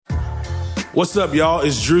What's up, y'all?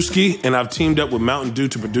 It's Drewski, and I've teamed up with Mountain Dew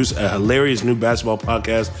to produce a hilarious new basketball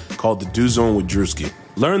podcast called The Dew Zone with Drewski.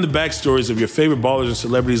 Learn the backstories of your favorite ballers and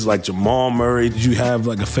celebrities like Jamal Murray. Did you have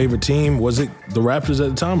like a favorite team? Was it the Raptors at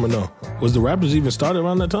the time or no? Was the Raptors even started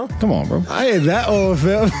around that time? Come on, bro. I ain't that old,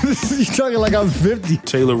 fam. You talking like I'm 50.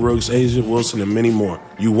 Taylor Rooks, Asia Wilson, and many more.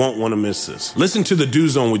 You won't want to miss this. Listen to The Dew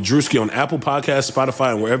Zone with Drewski on Apple Podcasts,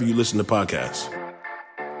 Spotify, and wherever you listen to podcasts.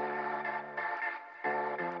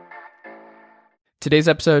 Today's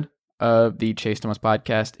episode of the Chase Thomas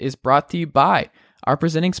podcast is brought to you by our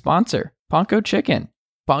presenting sponsor, Ponko Chicken.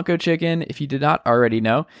 Ponko Chicken, if you did not already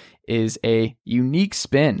know, is a unique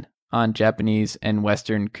spin on Japanese and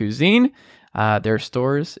Western cuisine. There are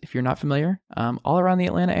stores, if you're not familiar, all around the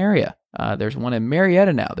Atlanta area. There's one in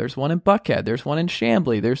Marietta now. There's one in Buckhead. There's one in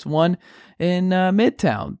Chamblee. There's one in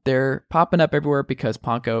Midtown. They're popping up everywhere because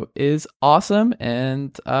Ponko is awesome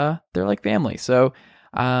and they're like family. So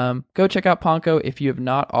go check out Ponko if you have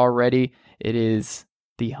not already. It is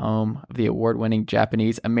the home of the award-winning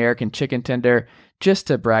Japanese American chicken tender. Just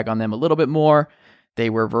to brag on them a little bit more, they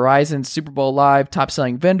were Verizon's Super Bowl Live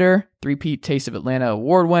top-selling vendor, three-peat Taste of Atlanta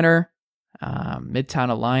award winner, Midtown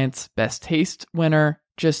Alliance Best Taste winner.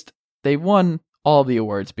 They won all of the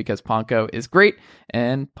awards because Ponko is great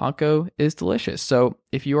and Ponko is delicious. So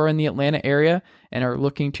if you are in the Atlanta area and are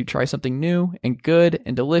looking to try something new and good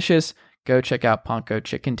and delicious, go check out Ponko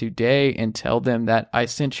Chicken today and tell them that I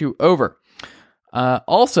sent you over.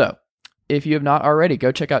 Also, if you have not already,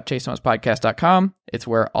 go check out chasethomaspodcast.com. It's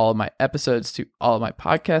where all of my episodes to all of my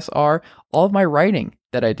podcasts are, all of my writing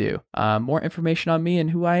that I do, more information on me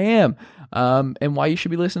and who I am, and why you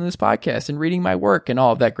should be listening to this podcast and reading my work and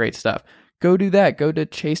all of that great stuff. Go do that. Go to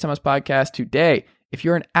Chase Thomas Podcast today. If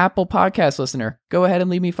you're an Apple Podcast listener, go ahead and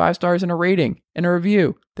leave me 5 stars and a rating and a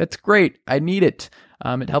review. That's great. I need it.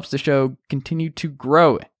 It helps the show continue to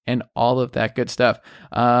grow and all of that good stuff.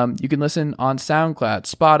 You can listen on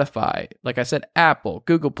SoundCloud, Spotify, like I said, Apple,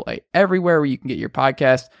 Google Play, everywhere where you can get your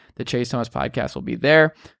podcast. The Chase Thomas Podcast will be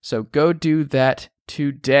there. So go do that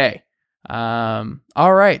today. All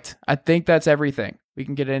right. I think that's everything. We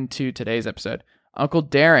can get into today's episode. Uncle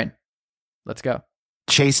Darren, let's go.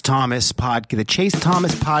 The Chase Thomas podcast.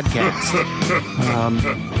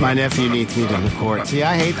 My nephew needs me to record. See,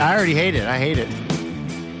 I already hate it. I hate it.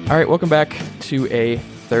 All right, welcome back to a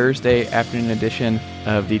Thursday afternoon edition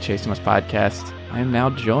of the Chase Thomas Podcast. I am now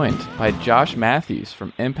joined by Josh Mathews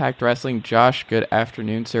from Impact Wrestling. Josh, good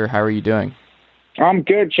afternoon, sir. How are you doing? I'm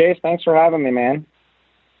good, Chase. Thanks for having me, man.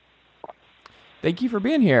 Thank you for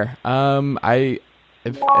being here. I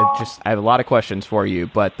have a lot of questions for you,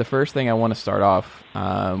 but the first thing I want to start off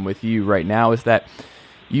with you right now is that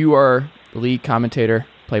you are lead commentator,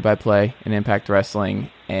 play-by-play in Impact Wrestling,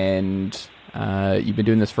 and you've been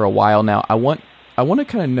doing this for a while now. I want to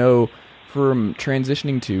kind of know, from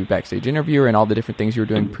transitioning to backstage interviewer and all the different things you were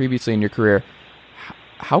doing previously in your career,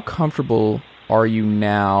 how comfortable are you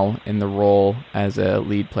now in the role as a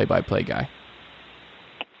lead play-by-play guy?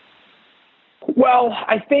 Well,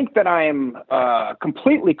 I think that I am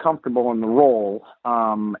completely comfortable in the role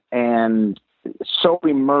and so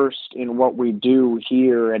immersed in what we do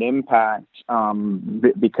here at Impact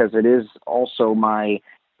because it is also my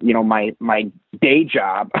day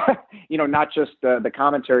job, not just the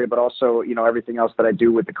commentary, but also, everything else that I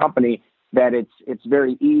do with the company, that it's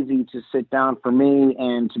very easy to sit down for me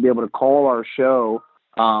and to be able to call our show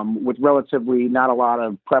with relatively not a lot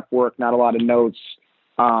of prep work, not a lot of notes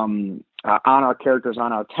on our characters,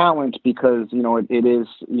 on our talent, because, it is,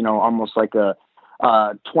 almost like a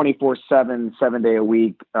 24/7,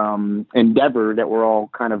 7-day-a-week endeavor that we're all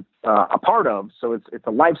kind of a part of. So it's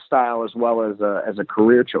a lifestyle as well as a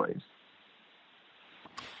career choice.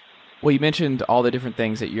 Well, you mentioned all the different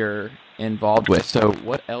things that you're involved with. So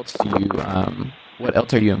what else are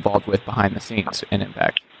you involved with behind the scenes in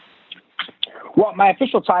Impact? Well, my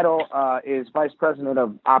official title is Vice President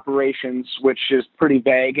of Operations, which is pretty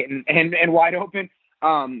vague and wide open.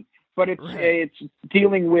 But it's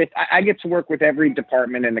dealing with, I get to work with every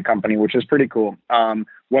department in the company, which is pretty cool.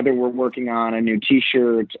 Whether we're working on a new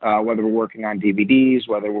T-shirt, whether we're working on DVDs,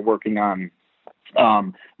 whether we're working on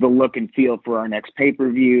the look and feel for our next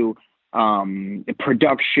pay-per-view,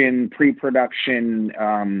 production, pre-production.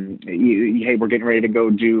 Hey, we're getting ready to go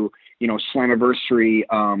do, Slammiversary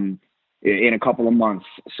in a couple of months.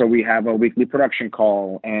 So we have a weekly production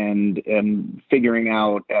call and figuring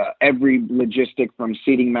out every logistic from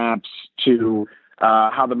seating maps to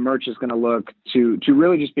how the merch is going to look to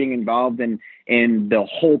really just being involved in the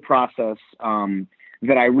whole process.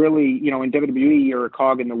 That I really, in WWE, you're a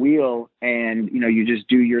cog in the wheel and, you just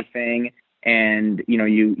do your thing and,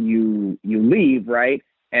 you leave, right?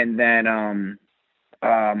 And then,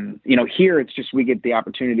 here it's just, we get the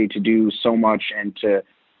opportunity to do so much and to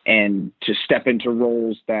step into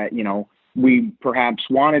roles that, we perhaps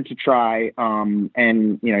wanted to try.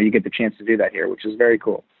 And, you get the chance to do that here, which is very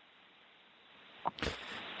cool.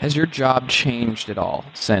 Has your job changed at all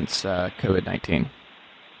since COVID-19?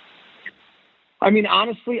 I mean,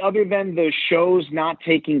 honestly, other than the shows not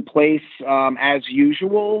taking place as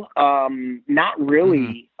usual, not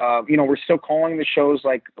really. We're still calling the shows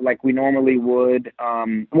like we normally would.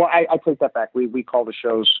 I take that back. We call the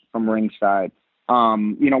shows from ringside.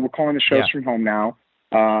 We're calling the shows from home now.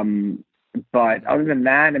 But other than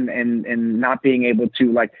that, and not being able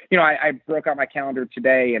to, I broke out my calendar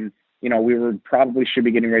today, and we should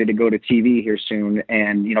be getting ready to go to TV here soon,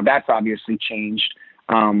 and that's obviously changed.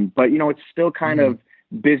 But it's still kind of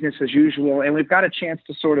business as usual, and we've got a chance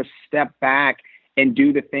to sort of step back and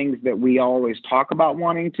do the things that we always talk about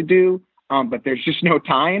wanting to do. But there's just no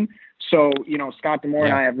time. So, Scott D'Amore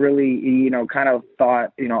and I have really, kind of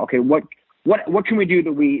thought, okay, what can we do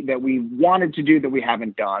that we wanted to do that we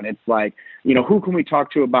haven't done? It's like, who can we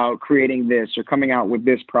talk to about creating this or coming out with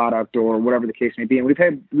this product or whatever the case may be? And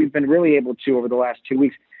we've been really able to, over the last 2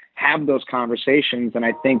 weeks, have those conversations. And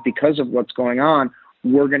I think because of what's going on,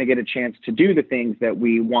 we're going to get a chance to do the things that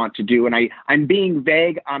we want to do. And I'm being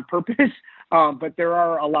vague on purpose, but there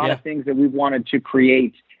are a lot of things that we've wanted to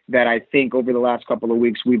create that I think over the last couple of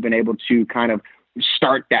weeks, we've been able to kind of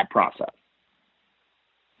start that process.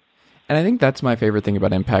 And I think that's my favorite thing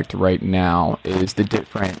about Impact right now is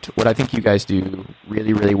what I think you guys do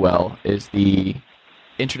really, really well is the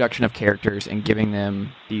introduction of characters and giving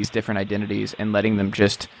them these different identities and letting them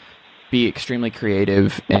just be extremely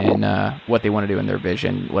creative in what they want to do in their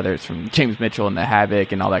vision, whether it's from James Mitchell and the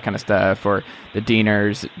Havoc and all that kind of stuff, or the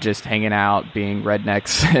Deaners just hanging out, being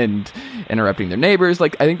rednecks and interrupting their neighbors. I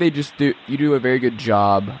think you do a very good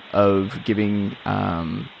job of giving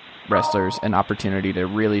wrestlers an opportunity to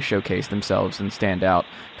really showcase themselves and stand out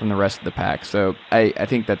from the rest of the pack. So I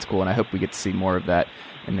think that's cool, and I hope we get to see more of that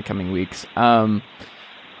in the coming weeks.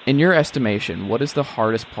 In your estimation, what is the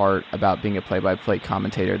hardest part about being a play-by-play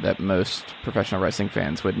commentator that most professional wrestling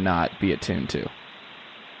fans would not be attuned to?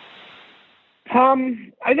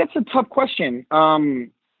 That's a tough question. I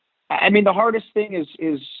mean, the hardest thing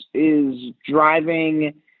is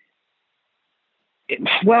driving.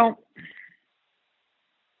 Well,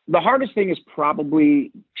 the hardest thing is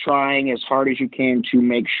probably trying as hard as you can to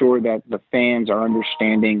make sure that the fans are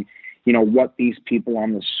understanding what these people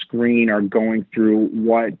on the screen are going through,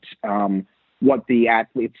 what the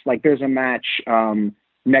athletes, there's a match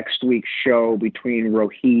next week's show between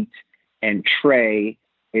Rohit and Trey.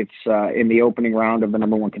 It's in the opening round of the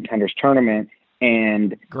number one contenders tournament.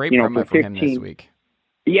 And great promo from him this week.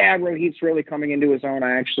 Yeah, Rohit's really coming into his own.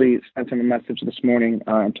 I actually sent him a message this morning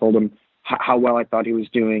and told him how well I thought he was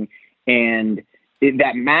doing. And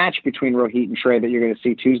that match between Rohit and Trey that you're going to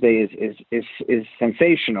see Tuesday is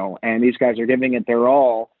sensational, and these guys are giving it their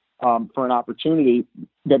all for an opportunity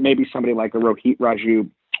that maybe somebody like a Rohit Raju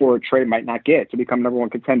or a Trey might not get to become number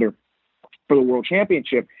one contender for the world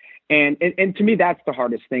championship. And to me, that's the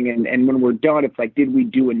hardest thing. And when we're done, it's like, did we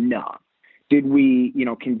do enough? Did we,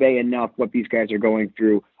 convey enough what these guys are going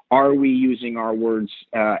through? Are we using our words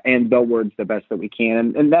and the words the best that we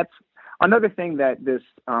can? And that's another thing that this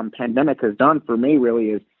pandemic has done for me really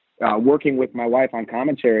is working with my wife on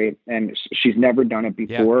commentary, and she's never done it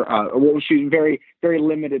before. She's very, very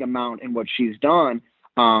limited amount in what she's done.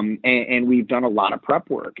 And we've done a lot of prep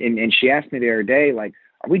work. And she asked me the other day,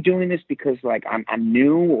 are we doing this because I'm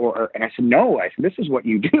new and I said, no, this is what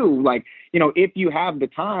you do. If you have the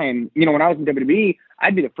time, when I was in WWE,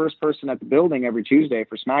 I'd be the first person at the building every Tuesday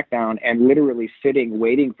for SmackDown and literally sitting,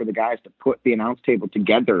 waiting for the guys to put the announce table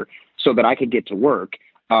together so that I could get to work.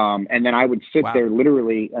 And then I would sit there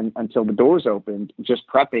literally until the doors opened, just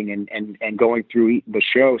prepping and going through the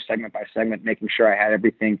show segment by segment, making sure I had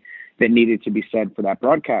everything that needed to be said for that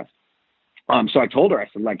broadcast. So I told her, I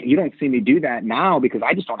said, you don't see me do that now because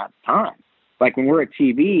I just don't have time. When we're at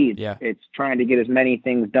TV, it's trying to get as many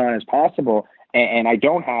things done as possible. And I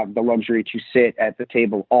don't have the luxury to sit at the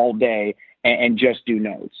table all day and just do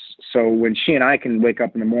notes. So when she and I can wake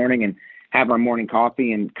up in the morning and have our morning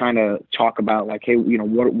coffee and kind of talk about hey,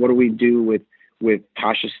 what do we do with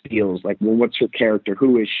Tasha Steelz? What's her character?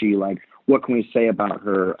 Who is she? What can we say about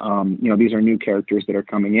her? These are new characters that are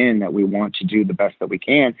coming in that we want to do the best that we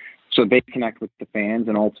can. So they connect with the fans,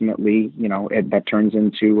 and ultimately, that turns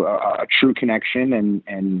into a true connection,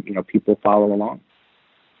 and people follow along.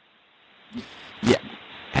 Yeah,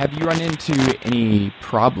 Have you run into any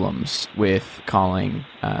problems with calling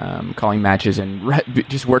matches and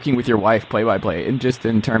just working with your wife play-by-play, and just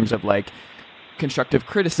in terms of like constructive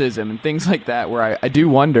criticism and things like that, where I do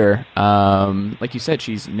wonder, like you said,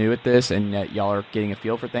 she's new at this and y'all are getting a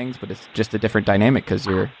feel for things, but it's just a different dynamic because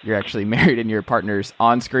you're actually married and your partner's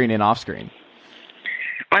on screen and off screen.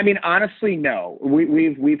 I mean, honestly, no.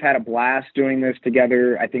 We've had a blast doing this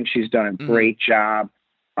together. I think she's done a great job.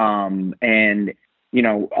 And, you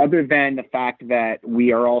know, other than the fact that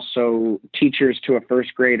we are also teachers to a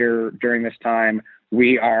first grader during this time,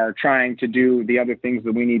 we are trying to do the other things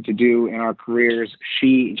that we need to do in our careers.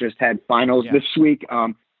 She just had finals this week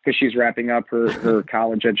because she's wrapping up her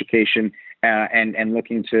college education and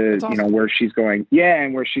looking to, awesome, you know, where she's going. Yeah,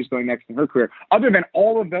 and where she's going next in her career. Other than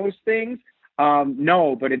all of those things,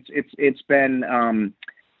 no, but it's been,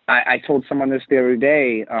 I told someone this the other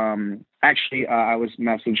day, I was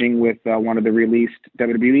messaging with one of the released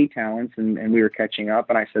WWE talents and we were catching up,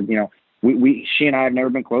 and I said, you know, she and I have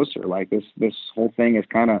never been closer. Like this whole thing has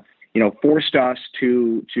kind of, you know, forced us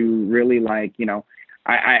to really, like, you know,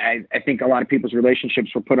 I think a lot of people's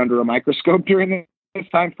relationships were put under a microscope during this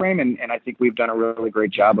time frame. And I think we've done a really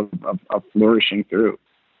great job of flourishing through.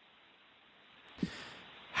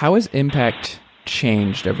 How has Impact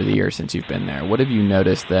changed over the years since you've been there? What have you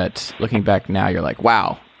noticed that, looking back now, you're like,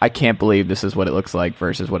 wow, I can't believe this is what it looks like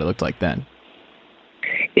versus what it looked like then?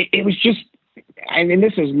 It was just, I mean,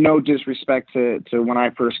 this is no disrespect to when I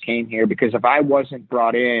first came here, because if I wasn't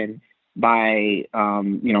brought in by,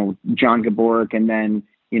 you know, John Gaborik, and then,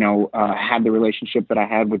 you know, had the relationship that I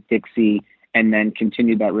had with Dixie, and then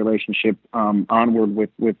continued that relationship onward with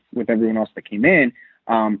everyone else that came in,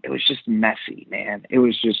 it was just messy, man. It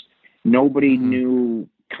was just, nobody knew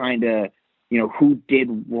kind of, you know, who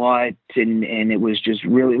did what. And it was just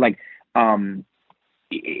really like,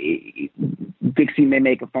 Dixie may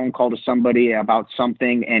make a phone call to somebody about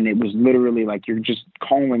something, and it was literally like, you're just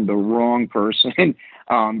calling the wrong person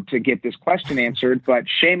to get this question answered. But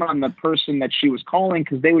shame on the person that she was calling,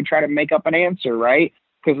 because they would try to make up an answer, right?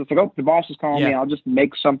 Because it's like, oh, the boss is calling me, I'll just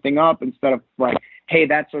make something up, instead of like, hey,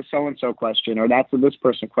 that's a so-and-so question, or that's a this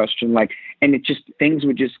person question. Like, and it just, things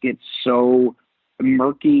would just get so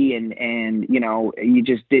murky, and you know, you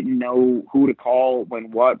just didn't know who to call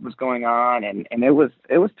when what was going on. And it was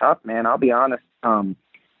tough, man. I'll be honest.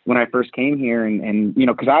 When I first came here, and you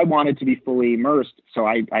know, because I wanted to be fully immersed, so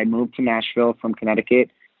I moved to Nashville from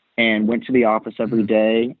Connecticut and went to the office every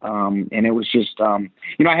day. And it was just,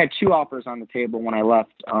 you know, I had two offers on the table when I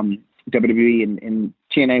left WWE, and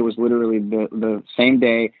TNA was literally the same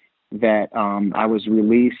day that I was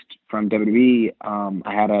released from WWE.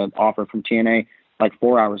 I had an offer from TNA like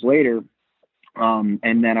 4 hours later.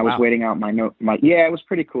 And then I was waiting out yeah, it was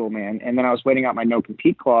pretty cool, man. And then I was waiting out my no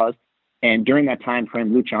compete clause. And during that time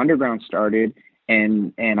frame, Lucha Underground started,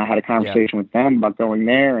 and I had a conversation with them about going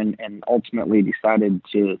there, and ultimately decided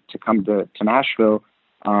to come to Nashville.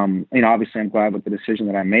 You know, obviously I'm glad with the decision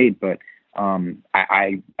that I made, but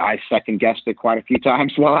I second guessed it quite a few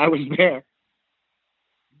times while I was there.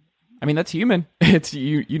 I mean, that's human. It's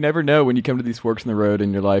you never know when you come to these forks in the road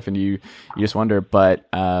in your life, and you just wonder. But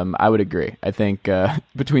I would agree. I think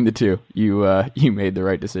between the two, you made the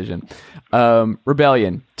right decision.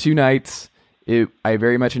 Rebellion, 2 nights. I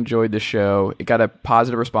very much enjoyed the show. It got a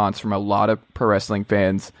positive response from a lot of pro wrestling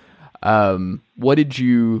fans. What did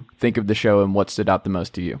you think of the show, and what stood out the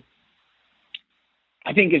most to you?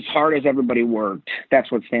 I think as hard as everybody worked,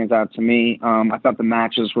 that's what stands out to me. I thought the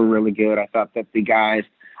matches were really good. I thought that the guys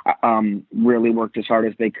really worked as hard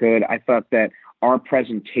as they could. I thought that our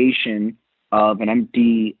presentation of an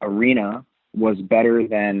empty arena was better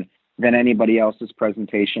than anybody else's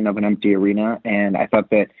presentation of an empty arena. And I thought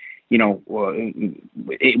that, you know,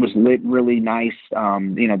 it was lit really nice.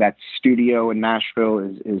 You know, that studio in Nashville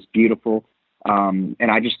is beautiful. And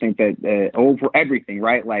I just think that over everything,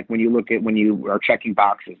 right? Like when you are checking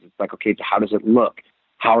boxes, it's like, okay, so how does it look?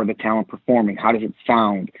 How are the talent performing? How does it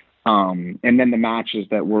sound? And then the matches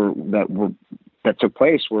that took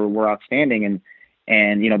place were outstanding.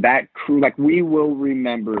 And, you know, that crew, like, we will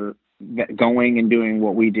remember that going and doing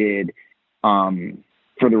what we did,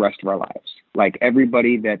 for the rest of our lives. Like,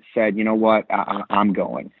 everybody that said, you know what, I'm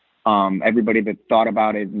going, everybody that thought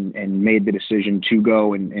about it and made the decision to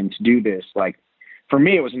go and to do this. Like, for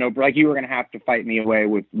me, it was like, you were going to have to fight me away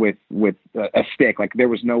with a stick. Like, there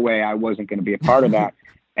was no way I wasn't going to be a part of that.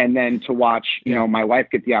 And then to watch, you know, my wife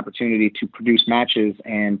get the opportunity to produce matches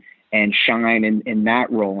and shine in that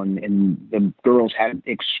role. And the girls had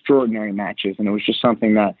extraordinary matches. And it was just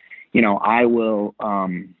something that, you know, I will,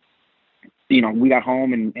 you know, we got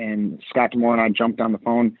home and Scott D'Amore and I jumped on the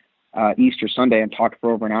phone Easter Sunday and talked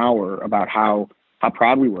for over an hour about how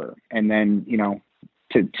proud we were. And then,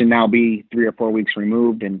 to now be 3 or 4 weeks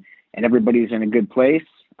removed and everybody's in a good place.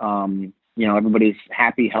 Everybody's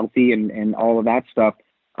happy, healthy, and all of that stuff.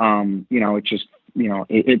 It's just,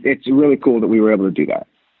 it's really cool that we were able to do that.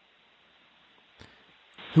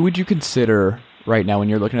 Who would you consider right now when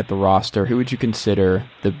you're looking at the roster? Who would you consider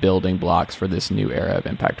the building blocks for this new era of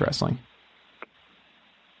Impact Wrestling?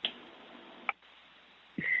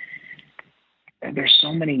 There's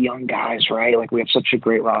so many young guys, right? Like, we have such a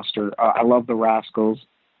great roster. I love the Rascals,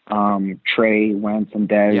 Trey, Wentz, and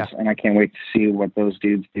Dez, and I can't wait to see what those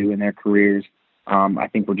dudes do in their careers. I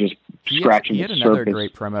think we're just scratching the surface. He had another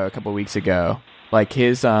great promo a couple of weeks ago. Like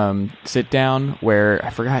his sit down where I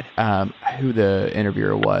forgot who the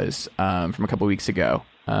interviewer was from a couple of weeks ago.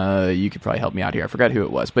 You could probably help me out here. I forgot who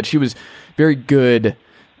it was, but she was very good.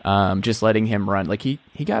 Just letting him run. Like he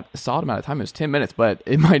got a solid amount of time. It was 10 minutes, but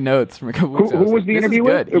in my notes from a couple weeks ago. Who was the interview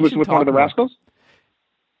with? It was with one of the Rascals?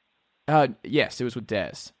 Yes, it was with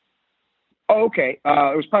Dez. Oh, okay.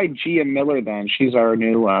 It was probably Gia Miller then. She's our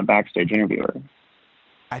new backstage interviewer.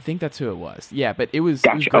 I think that's who it was. Yeah, but it was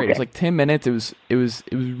great. Okay. It was like 10 minutes. It was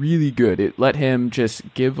really good. It let him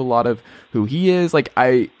just give a lot of who he is. Like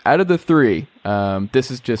out of the three, this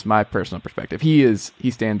is just my personal perspective. He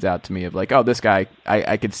stands out to me of like, oh, this guy,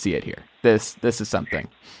 I could see it here. This is something.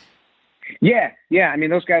 Yeah. I mean,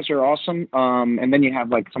 those guys are awesome. And then you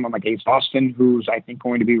have like someone like Ace Austin, who's I think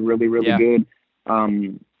going to be really, really good.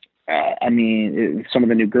 I mean, some of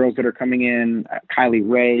the new girls that are coming in, Kylie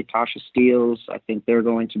Ray, Tasha Steeles, I think they're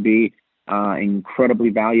going to be incredibly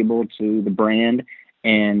valuable to the brand.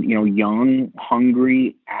 And, young,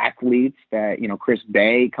 hungry athletes that, Chris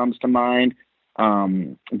Bay comes to mind,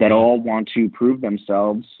 that all want to prove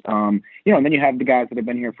themselves. And then you have the guys that have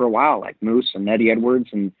been here for a while, like Moose and Eddie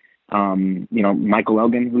Edwards and, Michael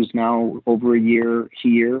Elgin, who's now over a year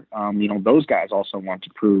here. Those guys also want to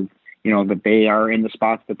prove that they are in the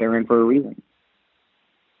spots that they're in for a reason.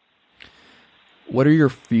 What are your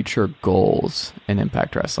future goals in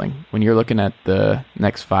Impact Wrestling? When you're looking at the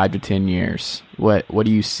next 5 to 10 years, what do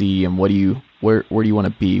you see and where do you want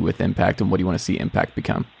to be with Impact and what do you want to see Impact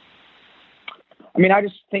become? I mean, I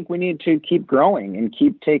just think we need to keep growing and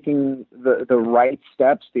keep taking the right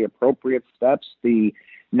steps, the appropriate steps, the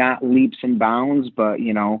not leaps and bounds, but,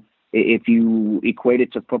 if you equate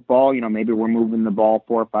it to football, maybe we're moving the ball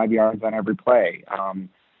 4 or 5 yards on every play,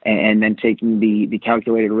 and then taking the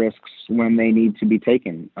calculated risks when they need to be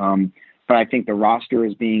taken. But I think the roster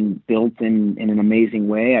is being built in an amazing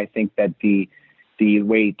way. I think that the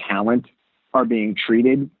way talent are being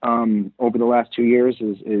treated over the last 2 years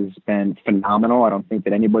has been phenomenal. I don't think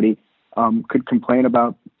that anybody could complain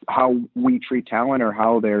about how we treat talent or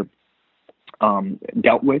how they're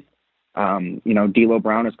dealt with. D'Lo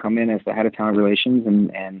Brown has come in as the head of talent relations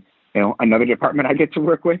and another department I get to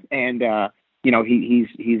work with. And,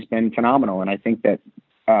 he's been phenomenal. And I think that,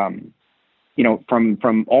 from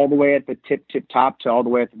all the way at the tip top to all the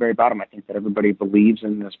way at the very bottom, I think that everybody believes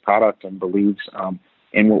in this product and believes,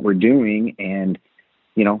 in what we're doing. And,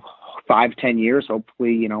 5-10 years,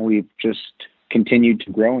 hopefully, we've just continued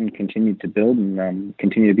to grow and continued to build and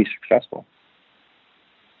continue to be successful.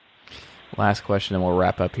 Last question, and we'll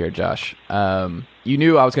wrap up here, Josh. You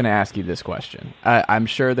knew I was going to ask you this question. I'm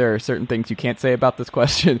sure there are certain things you can't say about this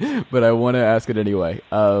question, but I want to ask it anyway.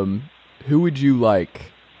 Who would you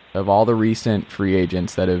like, of all the recent free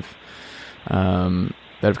agents that have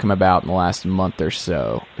come about in the last month or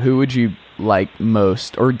so, who would you like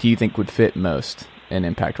most, or do you think would fit most in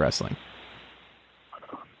Impact Wrestling?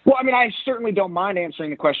 Well, I mean, I certainly don't mind answering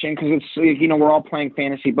the question because it's, we're all playing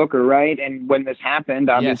fantasy booker, right? And when this happened,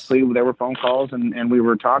 obviously there were phone calls and we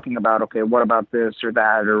were talking about, okay, what about this or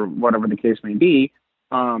that or whatever the case may be.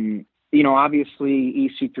 Obviously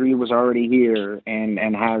EC3 was already here and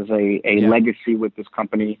has a legacy with this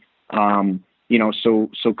company. So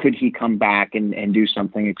could he come back and do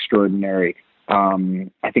something extraordinary?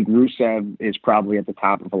 I think Rusev is probably at the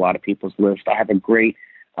top of a lot of people's list. I have a great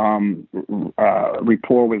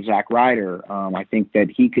rapport with Zack Ryder. I think that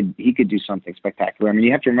he could do something spectacular. I mean,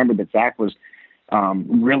 you have to remember that Zack was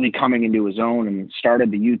really coming into his own and started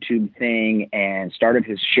the YouTube thing and started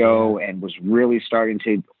his show and was really starting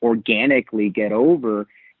to organically get over.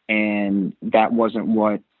 And that wasn't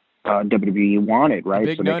what WWE wanted, right?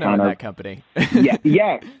 Big no-no in that company.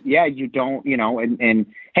 You don't, and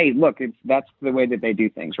hey, look, that's the way that they do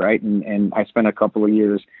things, right? And I spent a couple of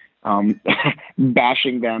years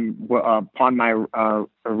bashing them upon my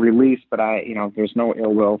release, but there's no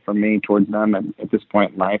ill will from me towards them at this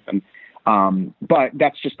point in life. And but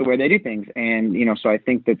that's just the way they do things. And so I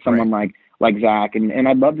think that someone like like Zach, and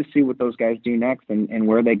I'd love to see what those guys do next and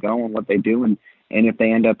where they go and what they do, and if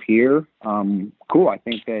they end up here, cool. I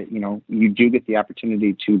think that, you do get the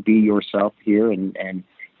opportunity to be yourself here, and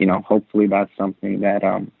hopefully that's something that,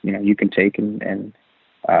 you can take and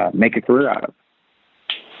make a career out of.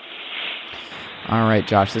 All right,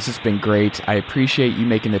 Josh, this has been great. I appreciate you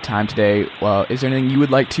making the time today. Well, is there anything you would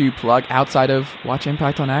like to plug outside of Watch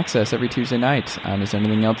Impact on Access every Tuesday night? Is there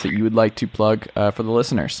anything else that you would like to plug for the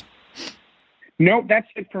listeners? Nope, that's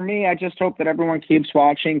it for me. I just hope that everyone keeps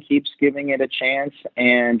watching, keeps giving it a chance.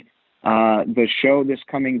 And the show this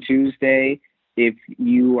coming Tuesday, if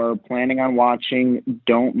you are planning on watching,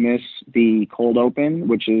 don't miss the cold open,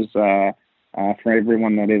 which is for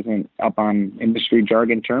everyone that isn't up on industry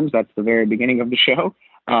jargon terms, that's the very beginning of the show.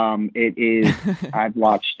 It is, I've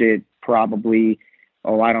watched it probably,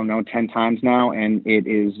 10 times now, and it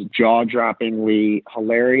is jaw-droppingly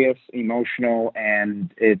hilarious, emotional,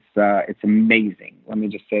 and it's amazing. Let me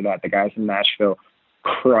just say that. The guys in Nashville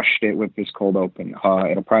crushed it with this cold open.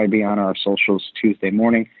 It'll probably be on our socials Tuesday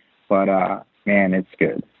morning, but man, it's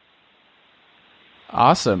good.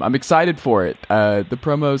 Awesome. I'm excited for it. The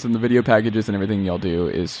promos and the video packages and everything y'all do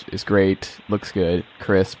is great. Looks good,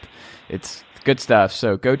 crisp. It's good stuff.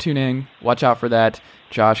 So go tune in. Watch out for that.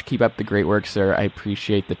 Josh, keep up the great work, sir. I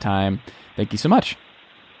appreciate the time. Thank you so much.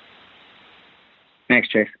 Thanks,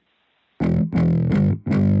 Chase.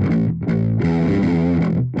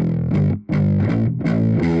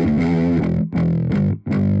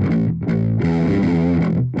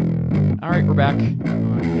 All right, we're back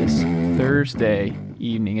on this Thursday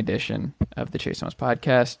evening edition of the Chase Thomas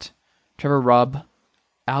Podcast. Trevor, Robb,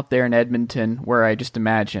 out there in Edmonton, where I just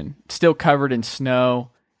imagine still covered in snow,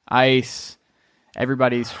 ice.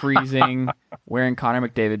 Everybody's freezing, wearing Connor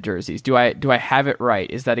McDavid jerseys. Do I have it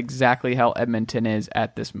right? Is that exactly how Edmonton is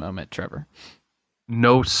at this moment, Trevor?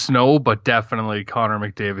 No snow, but definitely Connor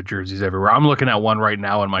McDavid jerseys everywhere. I'm looking at one right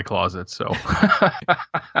now in my closet. So,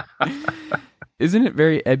 isn't it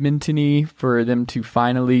very Edmonton-y for them to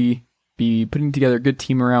finally be putting together a good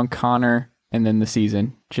team around Connor, and then the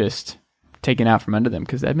season just taken out from under them?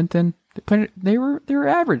 Because Edmonton, they were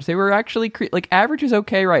average. They were actually average is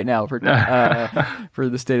okay right now for for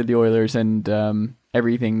the state of the Oilers and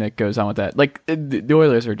everything that goes on with that. The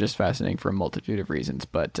Oilers are just fascinating for a multitude of reasons,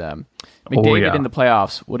 but McDavid in the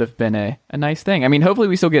playoffs would have been a nice thing. I mean, hopefully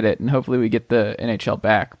we still get it, and hopefully we get the NHL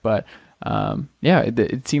back. But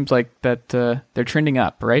it seems like that they're trending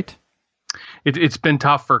up, right? It's been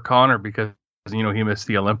tough for Connor because he missed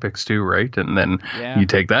the Olympics too, right? And then you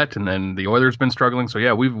take that, and then the Oilers been struggling. So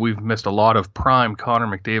yeah, we've missed a lot of prime Connor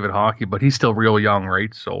McDavid hockey, but he's still real young,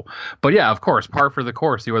 right? So, but yeah, of course, par for the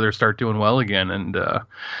course. The Oilers start doing well again, and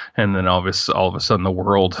then all of a sudden the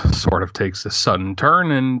world sort of takes this sudden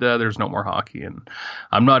turn, and there's no more hockey. And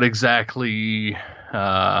I'm not exactly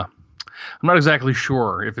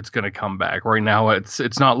sure if it's going to come back right now.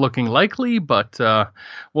 It's not looking likely, but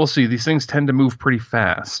we'll see. These things tend to move pretty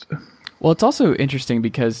fast. Well, it's also interesting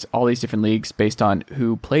because all these different leagues, based on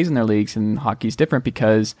who plays in their leagues, and hockey is different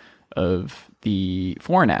because of the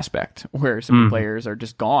foreign aspect, where some players are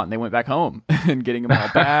just gone. They went back home and getting them all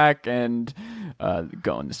back, and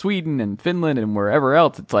going to Sweden and Finland and wherever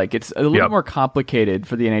else. It's a little more complicated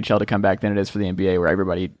for the NHL to come back than it is for the NBA, where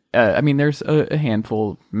everybody. There's a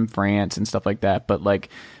handful in France and stuff like that, but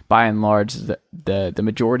by and large, the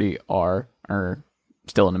majority are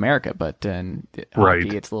still in America, but in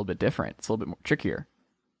hockey, it's a little bit different. It's a little bit more trickier.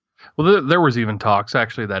 Well, there was even talks,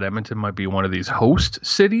 actually, that Edmonton might be one of these host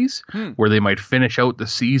cities where they might finish out the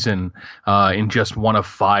season in just one of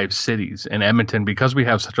 5 cities. And Edmonton, because we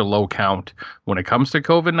have such a low count when it comes to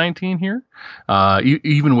COVID-19 here,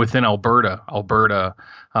 even within Alberta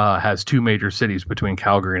has 2 major cities between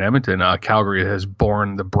Calgary and Edmonton. Calgary has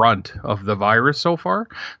borne the brunt of the virus so far.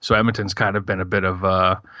 So Edmonton's kind of been a bit of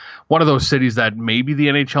one of those cities that maybe the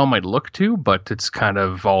NHL might look to, but it's kind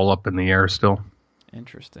of all up in the air still.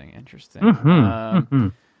 Interesting.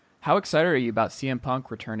 How excited are you about CM Punk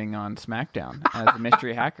returning on SmackDown as the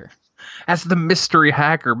mystery hacker? As the mystery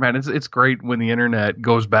hacker, man, it's great when the internet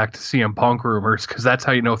goes back to CM Punk rumors, because that's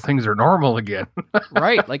how you know things are normal again.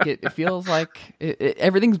 Right, it feels like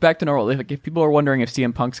everything's back to normal. If people are wondering if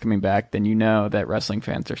CM Punk's coming back, then you know that wrestling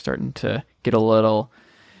fans are starting to get a little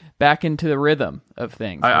back into the rhythm of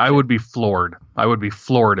things. I would be floored. I would be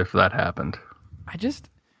floored if that happened.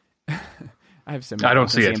 I have I don't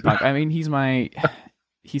see it. Punk. I mean, he's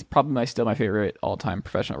probably still my favorite all-time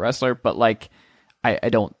professional wrestler, but I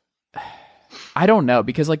don't know,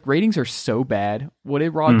 because ratings are so bad. What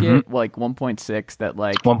did Raw get? 1.6. That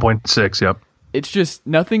 1.6. Yep. It's just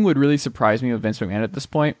nothing would really surprise me with Vince McMahon at this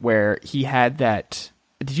point, where he had that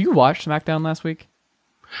Did you watch SmackDown last week?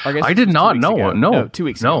 I did not. No, 2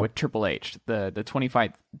 weeks ago with Triple H, the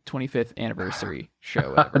 25th anniversary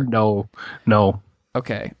show. No.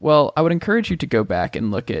 Okay. Well, I would encourage you to go back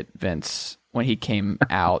and look at Vince when he came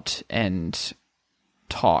out and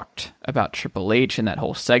talked about Triple H and that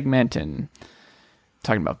whole segment and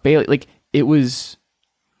talking about Bayley. Like, it was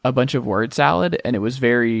a bunch of word salad, and it was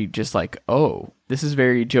very just like, oh, this is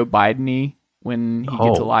very Joe Biden-y when he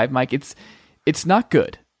gets a live mic. It's not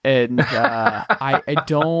good. And I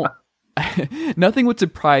don't... Nothing would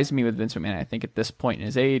surprise me with Vince McMahon, I think, at this point in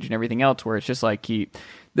his age and everything else, where it's just like the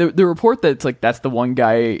report that it's like that's the one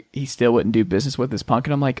guy he still wouldn't do business with is Punk.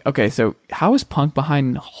 And I'm like, okay, so how is Punk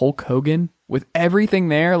behind Hulk Hogan with everything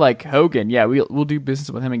there? Like, Hogan, yeah, we'll do business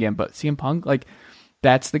with him again, but CM Punk, like,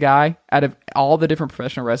 that's the guy out of all the different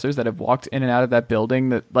professional wrestlers that have walked in and out of that building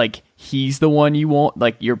that, like, he's the one you want,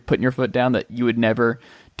 like, you're putting your foot down that you would never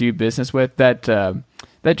do business with.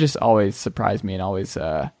 That just always surprised me and always,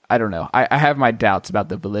 I don't know. I have my doubts about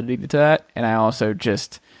the validity to that, and I also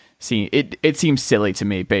just see it seems silly to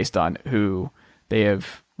me based on who they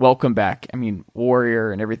have welcomed back. I mean,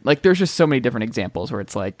 Warrior and everything. Like, there's just so many different examples where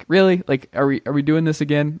it's like, really? Like, are we doing this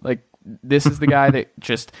again? Like, this is the guy that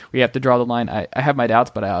just, we have to draw the line. I have my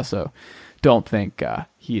doubts, but I also don't think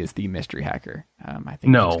he is the mystery hacker. I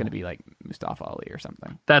think it's going to be like Mustafa Ali or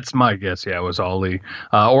something. That's my guess. Yeah, it was Ali.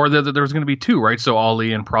 Or there was going to be two, right? So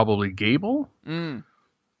Ali and probably Gable.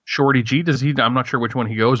 Shorty G, I'm not sure which one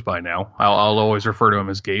he goes by now. I'll always refer to him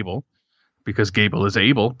as Gable because Gable is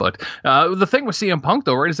able. But the thing with CM Punk,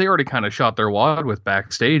 though, right, is they already kind of shot their wad with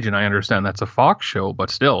backstage, and I understand that's a Fox show, but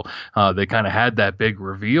still, they kind of had that big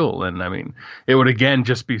reveal. And I mean, it would again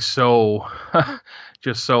just be so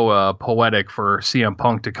poetic for CM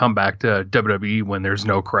Punk to come back to WWE when there's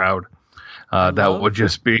no crowd. That would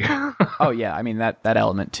just be... Oh, yeah. I mean, that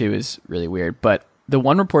element, too, is really weird. But the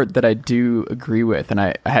one report that I do agree with, and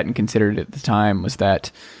I hadn't considered it at the time, was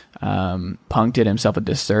that Punk did himself a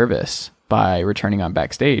disservice by returning on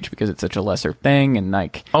backstage because it's such a lesser thing. And,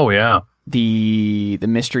 like... Oh, yeah. The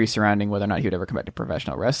mystery surrounding whether or not he would ever come back to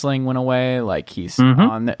professional wrestling went away. Like, he's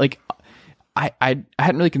on... Like, I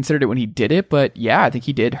hadn't really considered it when he did it, but yeah, I think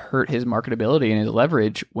he did hurt his marketability and his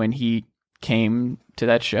leverage when he came to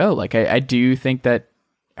that show. Like, I do think that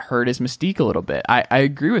hurt his mystique a little bit. I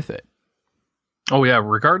agree with it. Oh yeah,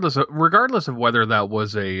 regardless of whether that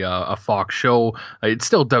was a Fox show, it's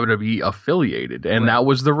still WWE affiliated, and that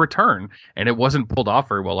was the return, and it wasn't pulled off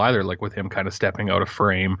very well either. Like with him kind of stepping out of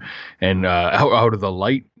frame and out of the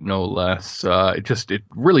light, no less. It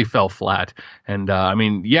really fell flat. And I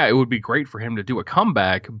mean, yeah, it would be great for him to do a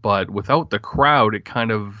comeback, but without the crowd, it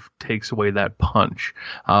kind of takes away that punch.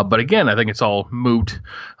 But again, I think it's all moot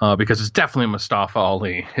because it's definitely Mustafa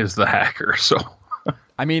Ali is the hacker. So.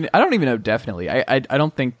 I mean, I don't even know definitely. I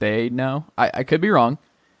don't think they know. I could be wrong.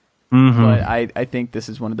 But I think this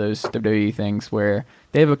is one of those WWE things where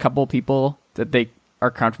they have a couple people that they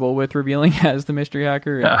are comfortable with revealing as the mystery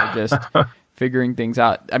hacker and they're just figuring things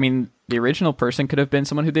out. I mean, the original person could have been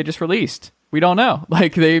someone who they just released. We don't know.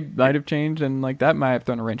 Like, they might have changed and like that might have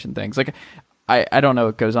thrown a wrench in things. Like, I don't know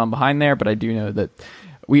what goes on behind there, but I do know that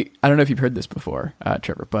I don't know if you've heard this before,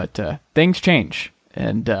 Trevor, but things change.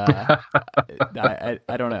 And I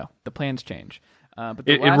don't know. The plans change. But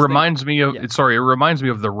it reminds me of it reminds me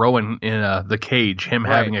of the Rowan in the cage, him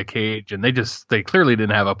having a cage, and they clearly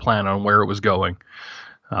didn't have a plan on where it was going.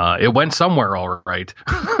 It went somewhere, all right.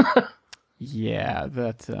 Yeah,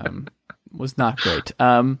 that was not great.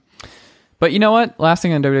 But you know what? Last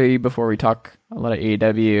thing on WWE before we talk a lot of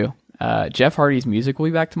AEW, Jeff Hardy's music will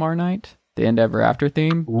be back tomorrow night. The End Ever After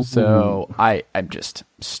theme. Ooh. So I'm just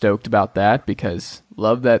stoked about that because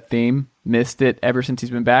love that theme. Missed it ever since he's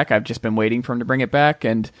been back. I've just been waiting for him to bring it back,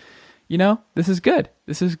 and you know, this is good.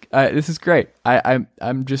 This is great.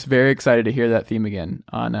 I'm just very excited to hear that theme again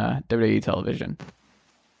on WWE television.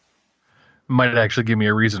 Might actually give me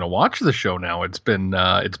a reason to watch the show now. It's been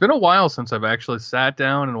a while since I've actually sat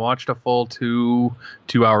down and watched a full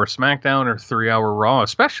 2-hour SmackDown or 3-hour Raw,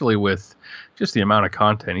 especially with just the amount of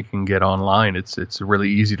content you can get online. It's really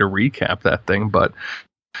easy to recap that thing. But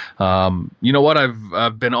you know what?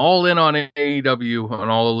 I've been all in on AEW on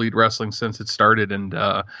All Elite Wrestling since it started, and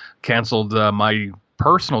canceled my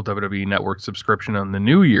personal WWE Network subscription on the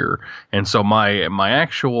new year, and so my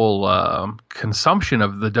actual consumption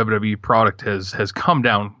of the WWE product has come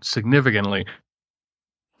down significantly.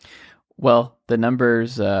 Well, the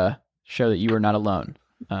numbers show that you are not alone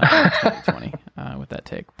in 2020 with that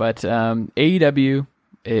take. But AEW,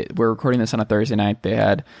 we're recording this on a Thursday night. They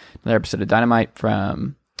had another episode of Dynamite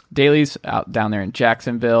from Dailies out down there in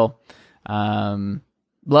Jacksonville.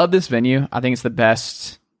 Love this venue. I think it's the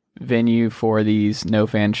best venue for these no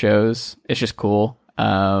fan shows. It's just cool.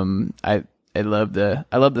 I love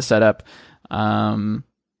the setup.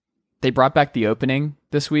 They brought back the opening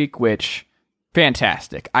this week, which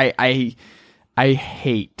fantastic. I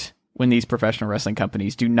hate when these professional wrestling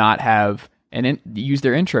companies do not have use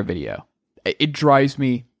their intro video. It drives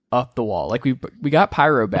me up the wall. Like we got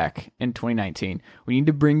Pyro back in 2019. We need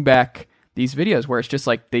to bring back these videos where it's just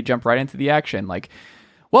like they jump right into the action, like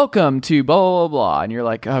welcome to blah blah blah, and you're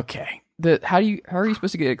like, okay, how are you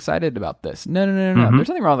supposed to get excited about this? No. Mm-hmm. There's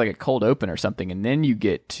nothing wrong with like a cold open or something, and then you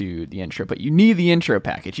get to the intro. But you need the intro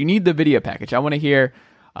package. You need the video package. I want to hear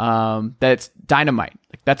that's Dynamite.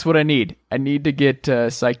 Like that's what I need. I need to get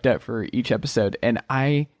psyched up for each episode, and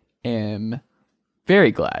I am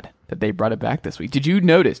very glad that they brought it back this week. Do you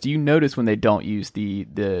notice when they don't use the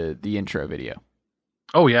intro video?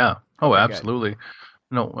 Oh yeah. Oh, Okay, absolutely.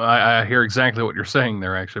 No, I hear exactly what you're saying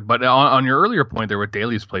there, actually. But on your earlier point there with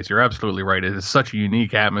Daly's Place, you're absolutely right. It is such a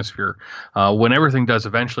unique atmosphere. When everything does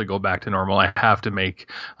eventually go back to normal, I have to make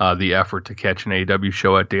the effort to catch an AEW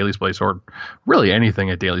show at Daly's Place, or really anything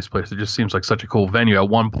at Daly's Place. It just seems like such a cool venue. At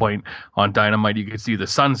one point on Dynamite, you could see the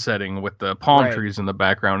sun setting with the palm trees in the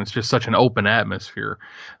background. It's just such an open atmosphere.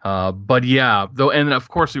 But yeah, though, and of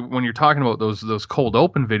course, when you're talking about those cold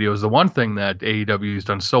open videos, the one thing that AEW has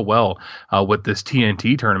done so well with this TNT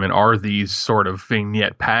tournament are these sort of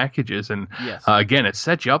vignette packages, and again, it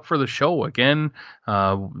sets you up for the show again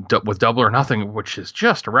with Double or Nothing, which is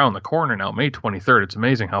just around the corner now, May 23rd. It's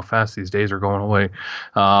amazing how fast these days are going away.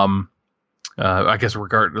 I guess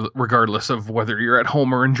regardless of whether you're at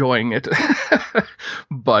home or enjoying it,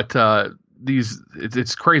 but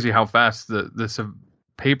it's crazy how fast this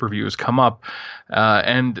pay-per-view has come up,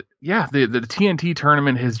 and yeah, the TNT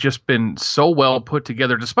tournament has just been so well put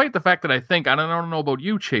together, despite the fact that I don't know about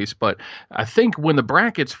you, Chase, but I think when the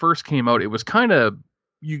brackets first came out, it was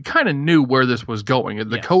you kind of knew where this was going.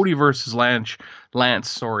 The Cody versus Lance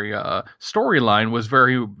storyline was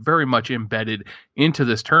very, very much embedded into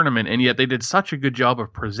this tournament, and yet they did such a good job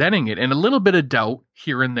of presenting it, and a little bit of doubt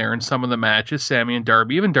here and there in some of the matches, Sammy and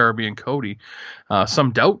Darby, even Darby and Cody,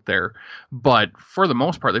 some doubt there, but for the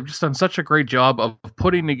most part, they've just done such a great job of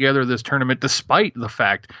putting together this tournament, despite the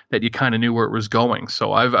fact that you kind of knew where it was going.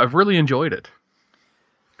 So I've really enjoyed it.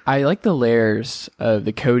 I like the layers of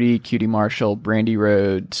the Cody, Cutie Marshall, Brandy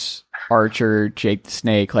Rhodes, Archer, Jake the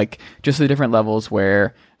Snake, like just the different levels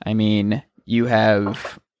where, I mean, you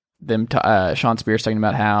have them, Sean Spears talking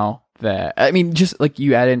about how just like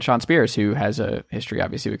you add in Sean Spears, who has a history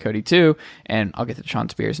obviously with Cody too, and I'll get to Sean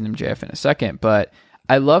Spears and MJF in a second, but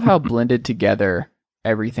I love how blended together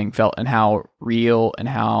everything felt and how real and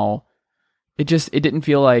how it didn't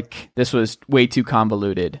feel like this was way too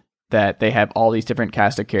convoluted, that they have all these different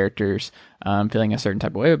cast of characters feeling a certain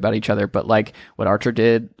type of way about each other, but like what Archer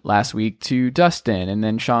did last week to Dustin, and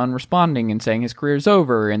then Sean responding and saying his career's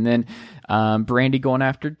over, and then Brandy going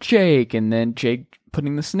after Jake, and then Jake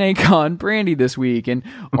putting the snake on Brandy this week, and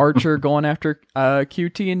Archer going after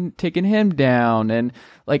QT and taking him down, and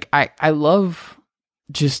like I love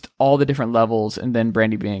just all the different levels, and then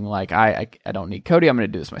Brandy being like, I don't need Cody, I'm going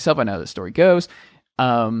to do this myself, I know how the story goes.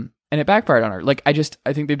 And it backfired on her. Like, I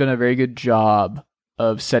think they've done a very good job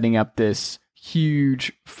of setting up this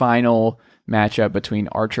huge final matchup between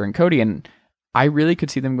Archer and Cody. And I really could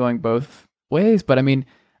see them going both ways. But I mean,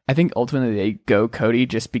 I think ultimately they go Cody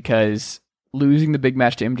just because losing the big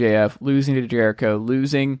match to MJF, losing to Jericho,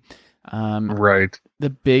 losing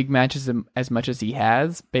the big matches as much as he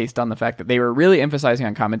has, based on the fact that they were really emphasizing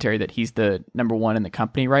on commentary that he's the number one in the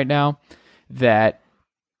company right now, that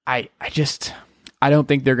I don't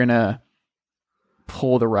think they're going to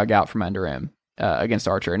pull the rug out from under him against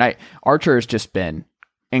Archer. And Archer has just been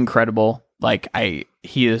incredible. Like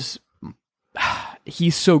he's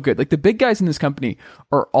so good. Like the big guys in this company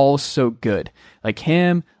are all so good. Like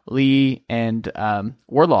him, Lee, and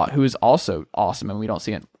Warlaw, who is also awesome. And we don't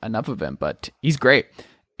see enough of him, but he's great.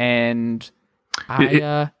 And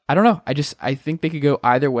I don't know. I think they could go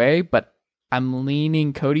either way, but I'm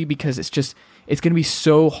leaning Cody because it's going to be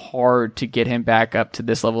so hard to get him back up to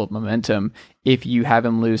this level of momentum if you have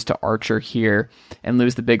him lose to Archer here and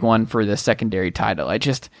lose the big one for the secondary title.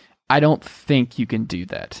 I don't think you can do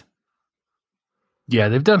that. Yeah,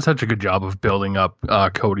 they've done such a good job of building up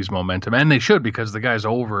Cody's momentum, and they should, because the guy's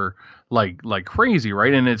over like crazy,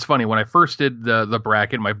 right? And it's funny, when I first did the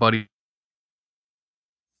bracket, my buddy,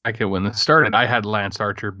 when this started, I had Lance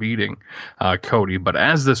Archer beating Cody, but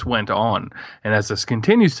as this went on and as this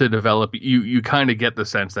continues to develop, you kind of get the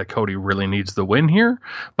sense that Cody really needs the win here,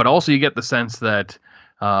 but also you get the sense that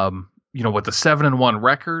with the 7-1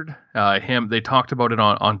 record, they talked about it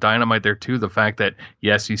on Dynamite there too. The fact that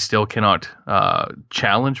yes, he still cannot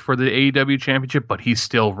challenge for the AEW championship, but he's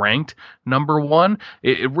still ranked number 1.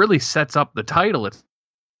 It really sets up the title. It's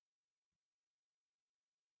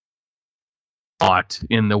not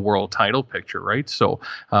in the world title picture, right? So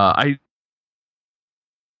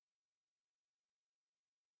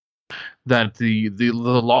that the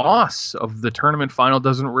loss of the tournament final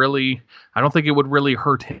doesn't really, I don't think it would really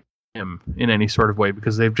hurt him in any sort of way,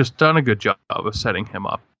 because they've just done a good job of setting him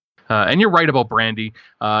up. And you're right about Brandy.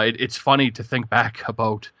 It's funny to think back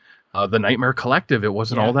about the Nightmare Collective. It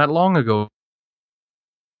wasn't all that long ago.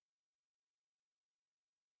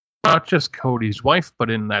 Not just Cody's wife,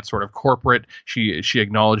 but in that sort of corporate, she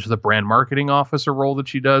acknowledged the brand marketing officer role that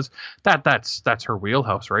she does. That's her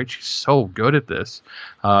wheelhouse, right? She's so good at this.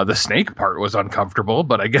 The snake part was uncomfortable,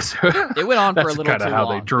 but I guess it went on for a little too long. That's kind of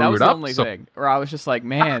how they drew it up. That was the only thing where I was just like,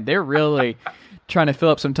 man, they're really trying to fill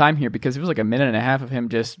up some time here, because it was like a minute and a half of him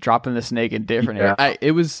just dropping the snake in different areas.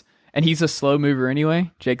 It was, and he's a slow mover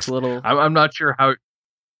anyway. Jake's a little. I'm not sure how.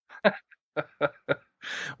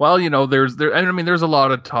 Well, there's a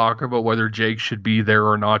lot of talk about whether Jake should be there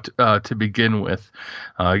or not to begin with,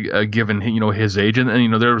 given his age,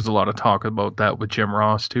 and there was a lot of talk about that with Jim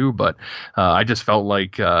Ross too. But I just felt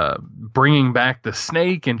like bringing back the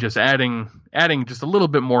snake and just adding just a little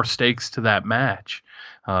bit more stakes to that match,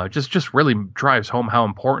 just really drives home how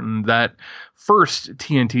important that first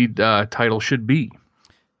TNT title should be.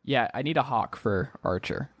 Yeah, I need a hawk for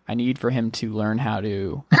Archer. I need for him to learn how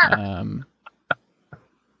to.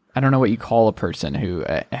 I don't know what you call a person who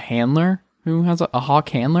a handler who has a hawk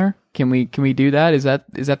handler. Can we do that? Is that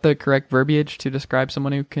the correct verbiage to describe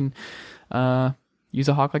someone who can use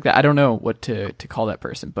a hawk like that? I don't know what to call that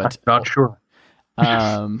person, but I'm not sure.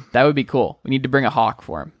 That would be cool. We need to bring a hawk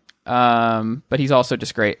for him. But he's also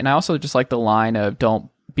just great, and I also just like the line of "Don't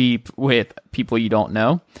be with people you don't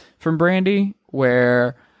know" from Brandy,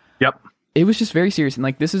 where it was just very serious, and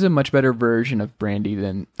like this is a much better version of Brandy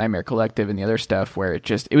than Nightmare Collective and the other stuff where it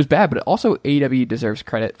was bad. But also AEW deserves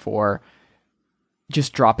credit for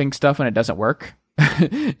just dropping stuff when it doesn't work,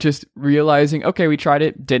 just realizing, okay, we tried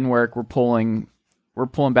it, didn't work, we're pulling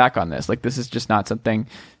back on this. Like this is just not something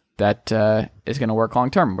that is going to work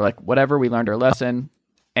long term. We're like, whatever, we learned our lesson.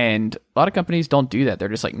 And a lot of companies don't do that. They're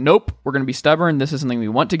just like, nope, we're going to be stubborn. This is something we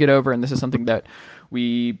want to get over, and this is something that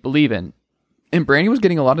we believe in. And Brandy was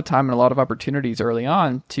getting a lot of time and a lot of opportunities early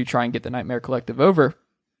on to try and get the Nightmare Collective over,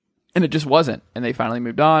 and it just wasn't. And they finally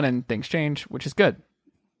moved on, and things changed, which is good.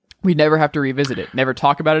 We never have to revisit it, never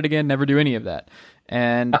talk about it again, never do any of that.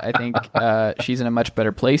 And I think she's in a much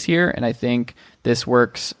better place here, and I think this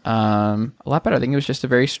works a lot better. I think it was just a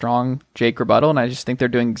very strong Jake rebuttal, and I just think they're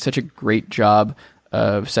doing such a great job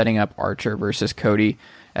of setting up Archer versus Cody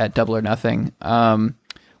at Double or Nothing.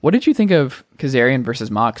 What did you think of Kazarian versus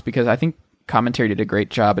Mox? Because I think commentary did a great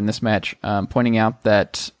job in this match, pointing out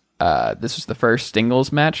that this was the first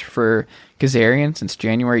singles match for Kazarian since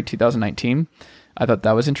January 2019. I thought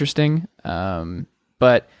that was interesting.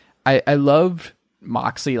 But I loved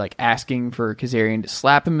Moxley like asking for Kazarian to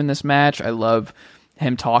slap him in this match. I love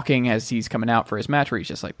him talking as he's coming out for his match where he's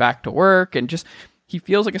just like back to work, and just he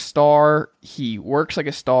feels like a star. He works like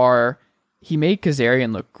a star. He made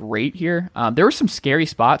Kazarian look great here. There were some scary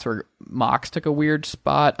spots where Mox took a weird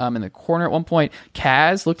spot in the corner at one point.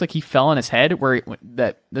 Kaz looked like he fell on his head, where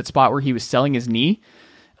that spot where he was selling his knee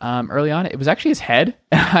early on. It was actually his head.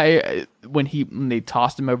 When they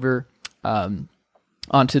tossed him over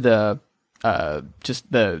onto the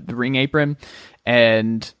just the ring apron,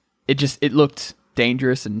 and it looked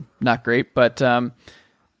dangerous and not great. But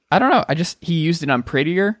I don't know. He used it on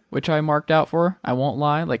Prettier, which I marked out for. I won't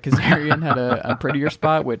lie. Like Kazarian had a Prettier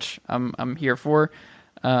spot, which I'm here for.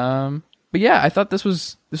 But yeah, I thought this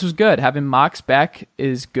was good. Having Mox back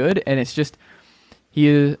is good, and it's just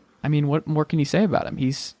I mean, what more can you say about him?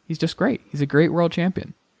 He's just great. He's a great world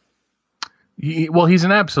champion. He's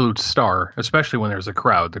an absolute star, especially when there's a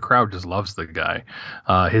crowd. The crowd just loves the guy.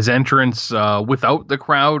 His entrance without the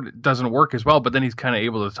crowd doesn't work as well, but then he's kind of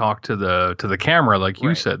able to talk to the camera, like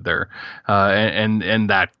you said there, and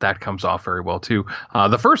that comes off very well too.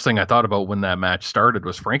 The first thing I thought about when that match started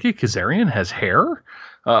was Frankie Kazarian has hair.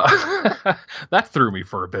 That threw me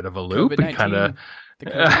for a bit of a loop. And kind of the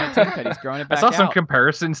COVID-19 cut, he's growing it back I saw some out.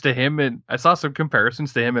 comparisons to him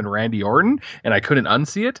and Randy Orton, and I couldn't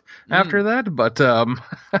unsee it after that. But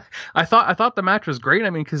I thought the match was great. I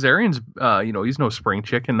mean, Kazarian's he's no spring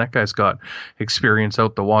chicken. That guy's got experience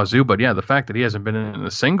out the wazoo. But yeah, the fact that he hasn't been in a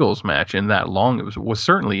singles match in that long was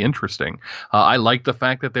certainly interesting. I like the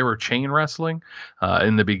fact that they were chain wrestling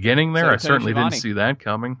in the beginning there. So I certainly didn't see that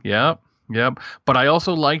coming. Yep. But I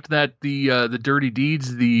also liked that the Dirty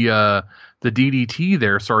Deeds, the DDT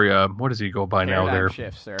there. Sorry, what does he go by now there?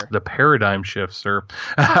 Shift, sir. The paradigm shift, sir.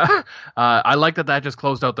 I like that just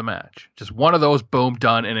closed out the match. Just one of those, boom,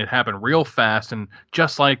 done, and it happened real fast. And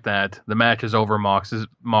just like that, the match is over. Mox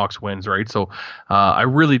wins, right? So I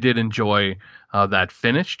really did enjoy that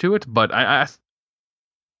finish to it. But I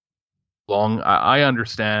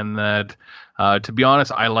understand that. To be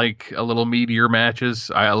honest, I like a little meatier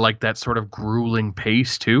matches. I like that sort of grueling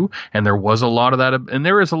pace too, and there was a lot of that, and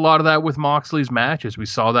there is a lot of that with Moxley's matches. We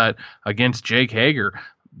saw that against Jake Hager.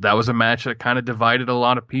 That was a match that kind of divided a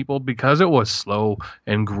lot of people because it was slow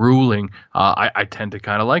and grueling. I tend to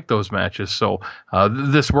kind of like those matches, so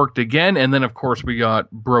this worked again. And then, of course, we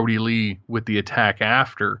got Brody Lee with the attack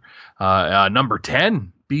after number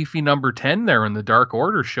 10. Beefy number 10 there in the Dark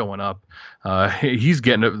Order showing up. He's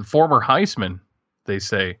getting a former Heisman, they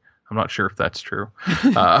say. I'm not sure if that's true.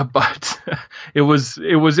 But it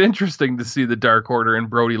was interesting to see the Dark Order and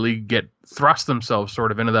Brody Lee thrust themselves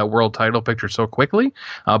sort of into that world title picture so quickly.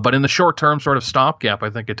 But in the short term sort of stopgap, I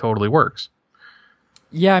think it totally works.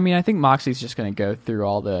 Yeah, I mean, I think Moxley's just going to go through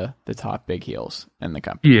all the top big heels in the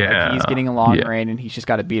company. Yeah. Like, he's getting a long reign, and he's just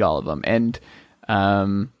got to beat all of them. And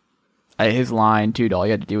his line, dude, all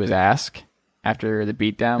you had to do was ask after the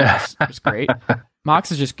beatdown was great.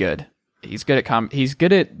 Mox is just good. He's good at he's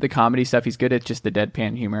good at the comedy stuff. He's good at just the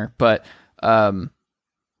deadpan humor. But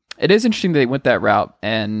it is interesting that they went that route.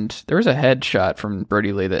 And there was a headshot from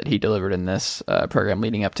Brody Lee that he delivered in this program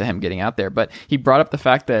leading up to him getting out there. But he brought up the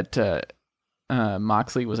fact that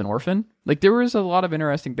Moxley was an orphan. Like, there was a lot of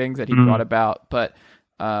interesting things that he brought about. But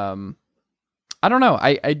I don't know.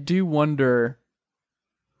 I do wonder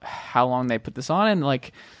how long they put this on, and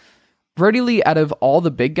like Brody Lee, out of all the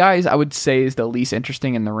big guys, I would say is the least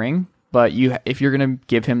interesting in the ring. But if you're gonna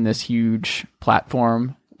give him this huge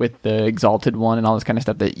platform with the Exalted One and all this kind of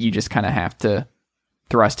stuff, that you just kind of have to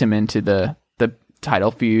thrust him into the title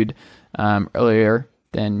feud earlier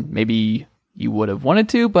than maybe you would have wanted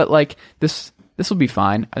to. But like this will be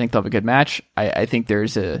fine. I think they'll have a good match. I think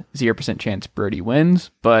there's a 0% chance Brody wins,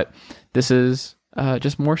 but this is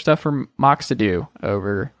just more stuff for Mox to do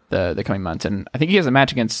over the coming months. And I think he has a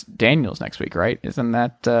match against Daniels next week, right? Isn't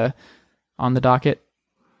that on the docket?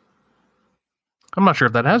 I'm not sure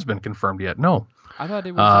if that has been confirmed yet. No. I thought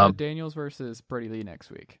it was Daniels versus Brody Lee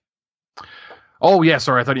next week. Oh, yeah.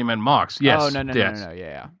 Sorry. I thought you meant Mox. Yes. Oh, no.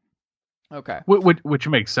 Yeah. Okay. Which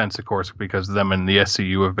makes sense, of course, because them and the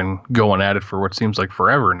SCU have been going at it for what seems like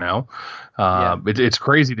forever now. It's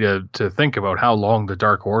crazy to think about how long the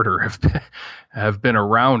Dark Order have been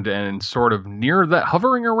around and sort of near that,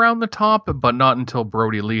 hovering around the top, but not until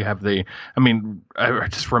Brody Lee have they. I mean, I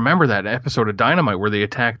just remember that episode of Dynamite where they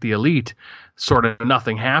attacked the Elite. Sort of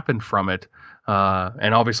nothing happened from it,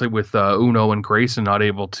 and obviously with Uno and Grayson not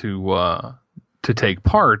able to take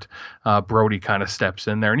part, Brody kind of steps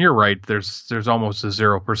in there. And you're right, there's almost a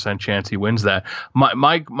 0% chance he wins that.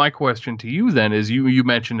 My question to you then is, you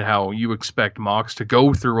mentioned how you expect Mox to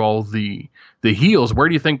go through all the heels. Where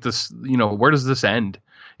do you think this, where does this end?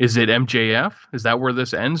 Is it MJF? Is that where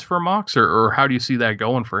this ends for Mox, or how do you see that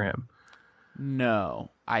going for him?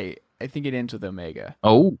 No, I think it ends with Omega.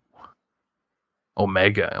 Oh,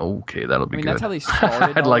 Omega. Okay, that'll be good. That's how they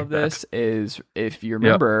started all of this, is, if you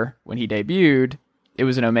remember, when he debuted, it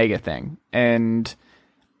was an Omega thing. And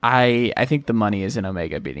I think the money is in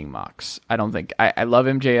Omega beating Mox. I don't think... I love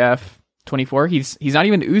MJF 24. He's not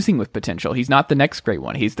even oozing with potential. He's not the next great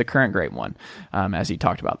one. He's the current great one, as he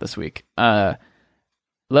talked about this week. Love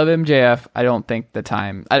MJF. I don't think the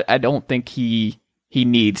time... I don't think he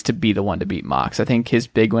needs to be the one to beat Mox. I think his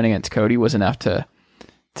big win against Cody was enough to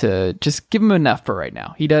just give him enough for right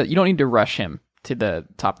now. You don't need to rush him to the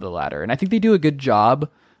top of the ladder. And I think they do a good job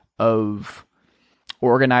of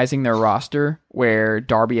organizing their roster, where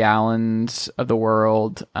Darby Allins of the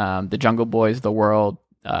world, the Jungle Boys of the world,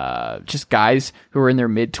 just guys who are in their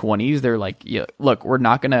mid-20s, they're like, look, we're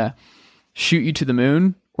not going to shoot you to the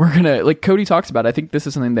moon. We're going to, like Cody talks about, I think this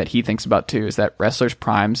is something that he thinks about too, is that wrestlers'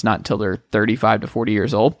 prime's not until they're 35 to 40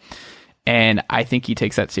 years old. And I think he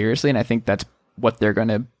takes that seriously, and I think that's what they're going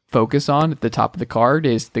to focus on at the top of the card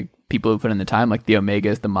is the people who put in the time, like the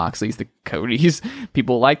Omegas, the Moxleys, the Codys,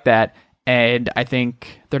 people like that. And I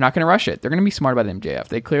think they're not going to rush it. They're going to be smart about MJF.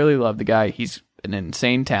 They clearly love the guy. He's an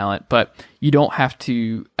insane talent, but you don't have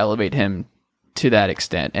to elevate him to that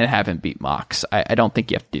extent and have him beat Mox. I don't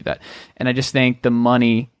think you have to do that. And I just think the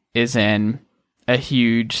money is in a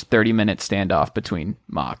huge 30-minute standoff between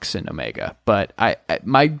Mox and Omega. But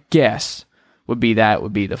my guess would be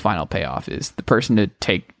the final payoff is the person to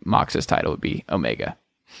take Mox's title would be Omega.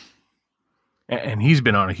 And he's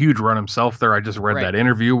been on a huge run himself there. I just read that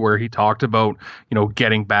interview where he talked about,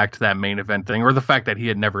 getting back to that main event thing, or the fact that he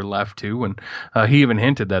had never left too. And he even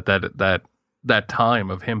hinted that time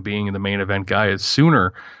of him being the main event guy is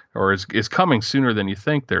sooner, or is coming sooner than you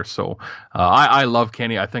think there. So I love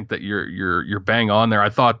Kenny. I think that you're bang on there. I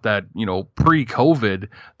thought that, pre-COVID,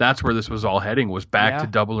 that's where this was all heading, was back to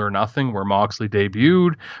Double or Nothing, where Moxley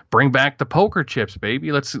debuted. Bring back the poker chips,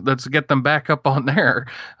 baby. Let's get them back up on there.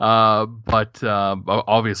 But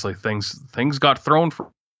obviously things got thrown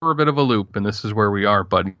for a bit of a loop, and this is where we are.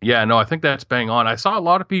 But I think that's bang on. I saw a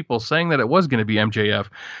lot of people saying that it was going to be MJF.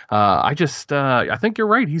 I think you're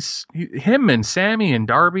right. Him and Sammy and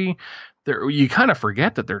Darby, you kind of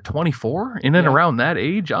forget that they're 24 in and around that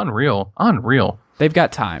age. Unreal. They've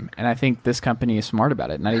got time, and I think this company is smart about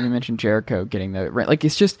it. Not even mention Jericho getting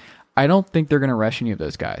it's just, I don't think they're going to rush any of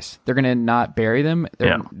those guys. They're going to not bury them.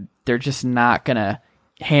 They're just not going to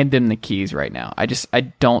hand them the keys right now. I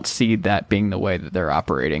don't see that being the way that they're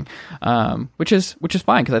operating, which is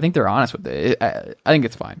fine, because I think they're honest with it. I think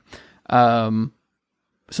it's fine.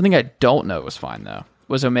 Something I don't know was fine though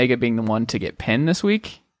was Omega being the one to get pinned this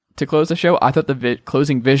week to close the show. I thought the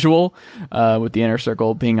closing visual with the Inner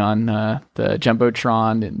Circle being on the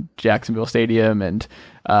Jumbotron in Jacksonville Stadium and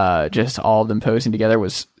just all of them posing together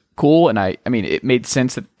was cool, and I mean it made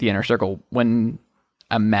sense that the Inner Circle, when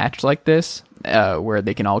a match like this where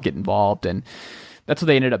they can all get involved, and that's what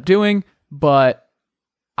they ended up doing. But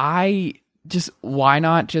why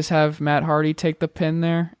not just have Matt Hardy take the pin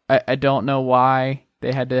there? I don't know why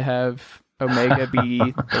they had to have Omega be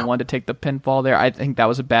the one to take the pinfall there. I think that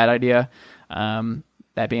was a bad idea.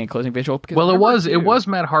 That being a closing visual. Well, it was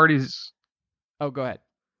Matt Hardy's. Oh, go ahead.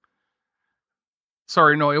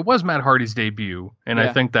 Sorry, no, it was Matt Hardy's debut, and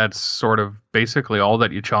I think that's sort of basically all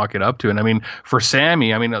that you chalk it up to. And I mean, for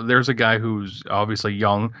Sammy, there's a guy who's obviously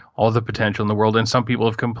young, all the potential in the world, and some people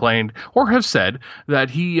have complained or have said that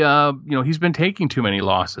he's been taking too many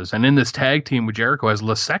losses. And in this tag team with Jericho as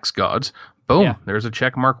Le Sex Gods, boom, there's a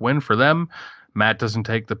checkmark win for them. Matt doesn't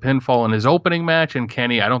take the pinfall in his opening match, and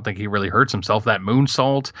Kenny, I don't think he really hurts himself. That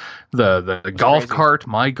moonsault, the golf cart,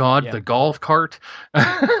 my God, the golf cart.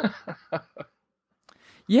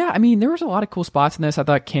 Yeah, there was a lot of cool spots in this. I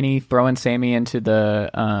thought Kenny throwing Sammy into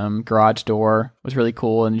the garage door was really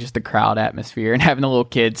cool, and just the crowd atmosphere and having the little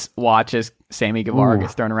kids watch as Sammy Guevara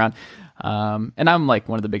gets thrown around. And I'm like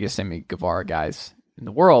one of the biggest Sammy Guevara guys in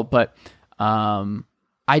the world, but Matt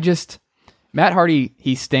Hardy,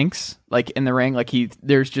 he stinks in the ring.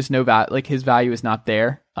 There's just no value. His value is not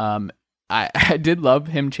there. I did love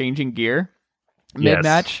him changing gear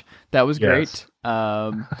mid-match. That was great.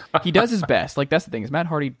 He does his best. That's the thing, is Matt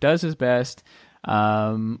Hardy does his best. You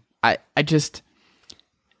don't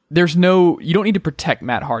need to protect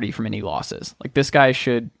Matt Hardy from any losses. This guy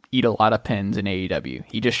should eat a lot of pins in AEW.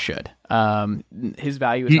 He just should. His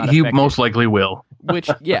value is not affected. He most likely will. Which,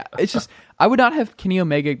 it's just, I would not have Kenny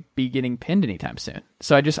Omega be getting pinned anytime soon.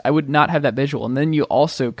 So I would not have that visual. And then you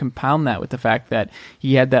also compound that with the fact that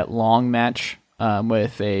he had that long match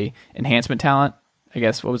with a enhancement talent. I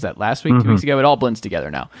guess, what was that, last week, 2 weeks ago? It all blends together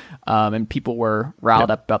now. And people were riled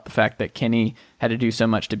up about the fact that Kenny had to do so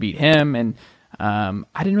much to beat him. And I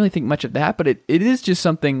didn't really think much of that, but it is just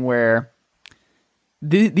something where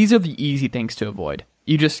these are the easy things to avoid.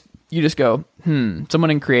 You just go, someone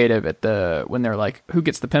in creative when they're like, who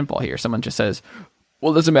gets the pinfall here? Someone just says,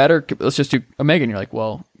 well, it doesn't matter. Let's just do Omega. And you're like,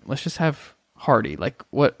 well, let's just have Hardy.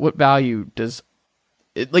 What value does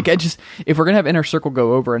if we're gonna have Inner Circle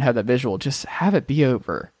go over and have that visual, just have it be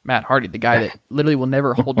over Matt Hardy, the guy that literally will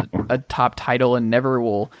never hold a top title and never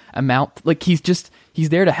will amount. He's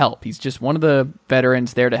there to help. He's just one of the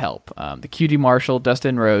veterans there to help. The QT Marshall,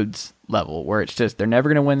 Dustin Rhodes level, where it's just they're never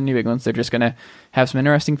gonna win any big ones. They're just gonna have some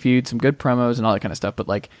interesting feuds, some good promos, and all that kind of stuff.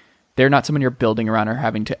 But they're not someone you're building around or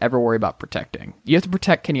having to ever worry about protecting. You have to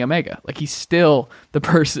protect Kenny Omega. He's still the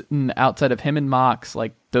person outside of him and Mox.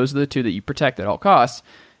 Those are the two that you protect at all costs.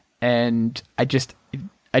 And I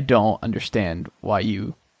don't understand why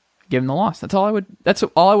you give him the loss. That's all I would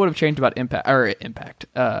have changed about Impact.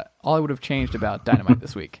 All I would have changed about Dynamite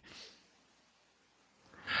this week.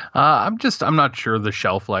 I'm not sure the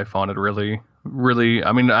shelf life on it really.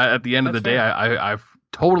 I mean, at the end of the day, I've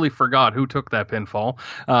totally forgot who took that pinfall.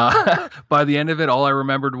 By the end of it, all I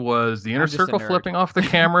remembered was the inner circle flipping off the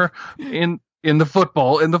camera in the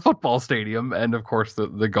football stadium, and of course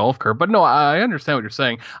the golf cart. But no, I understand what you're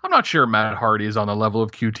saying. I'm not sure Matt Hardy is on the level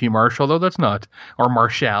of QT Marshall, though. That's not, or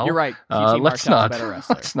Marshall. You're right. QT Marshall's a better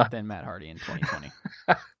wrestler than Matt Hardy in 2020.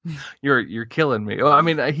 You're killing me. Well, I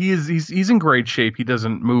mean, he's in great shape. He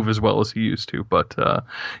doesn't move as well as he used to, but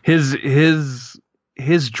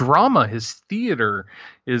his drama, his theater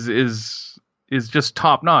is just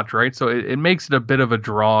top notch, right? So it makes it a bit of a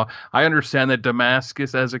draw. I understand that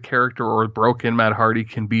Damascus as a character or broken Matt Hardy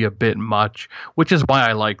can be a bit much, which is why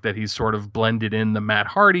I like that he's sort of blended in the Matt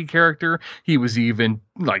Hardy character. He was even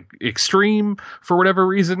like extreme for whatever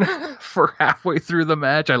reason for halfway through the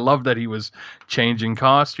match. I love that he was changing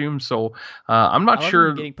costumes. So I'm not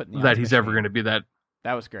sure that he's ever going to be that.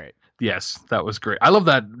 That was great. Yes, that was great. I love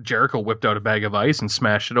that Jericho whipped out a bag of ice and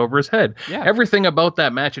smashed it over his head. Yeah. Everything about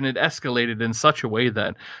that match, and it escalated in such a way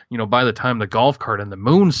that, by the time the golf cart and the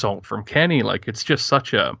moonsault from Kenny, like, it's just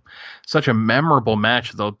such a memorable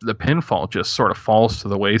match, though the pinfall just sort of falls to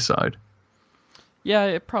the wayside. Yeah,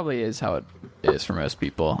 it probably is how it is for most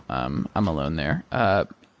people. I'm alone there.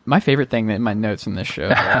 My favorite thing in my notes from this show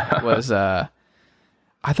was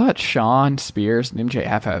I thought Shawn Spears and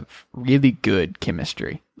MJF have really good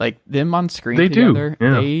chemistry. Like, them on screen together,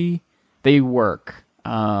 they work.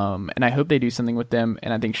 And I hope they do something with them.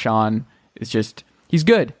 And I think Shawn is he's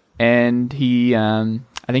good. And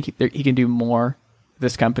I think he can do more with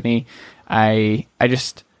this company. I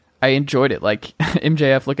enjoyed it. Like,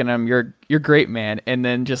 MJF looking at him, you're great, man. And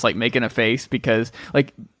then just like making a face because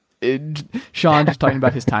like Shawn just talking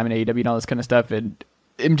about his time in AEW and all this kind of stuff. And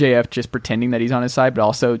MJF just pretending that he's on his side, but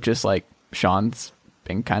also just like Shawn's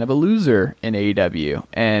been kind of a loser in AEW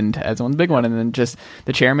and as one big one. And then just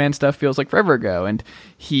the chairman stuff feels like forever ago. And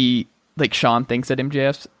Shawn thinks that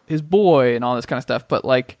MJF's his boy and all this kind of stuff. But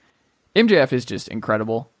like MJF is just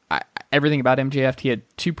incredible. Everything about MJF, he had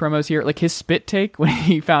 2 promos here. Like his spit take when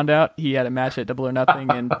he found out he had a match at Double or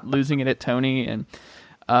Nothing and losing it at Tony.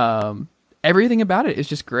 And everything about it is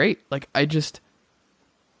just great. Like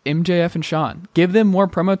MJF and Shawn, give them more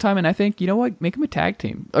promo time, and I think, you know what, make him a tag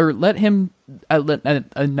team, or let him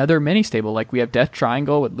another mini stable. Like we have Death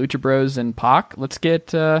Triangle with Lucha Bros and Pac. Let's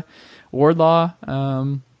get Wardlaw,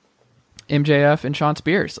 MJF, and Shawn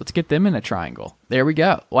Spears. Let's get them in a triangle. There we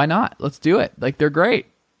go. Why not? Let's do it. Like, they're great.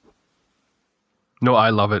 No,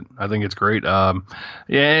 I love it. I think it's great.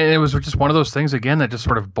 It was just one of those things again that just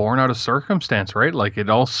sort of born out of circumstance, right? Like it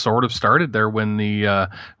all sort of started there when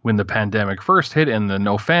the pandemic first hit and the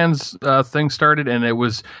no fans thing started, and it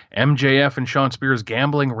was MJF and Shawn Spears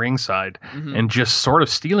gambling ringside and just sort of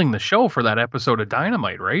stealing the show for that episode of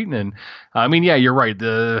Dynamite, right? And I mean, yeah, you're right.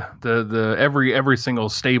 The every single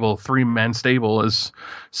stable, 3-man stable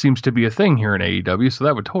seems to be a thing here in AEW, so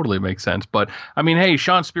that would totally make sense. But I mean, hey,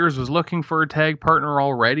 Shawn Spears was looking for a tag partner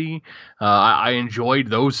already. I enjoyed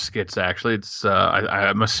those skits, actually.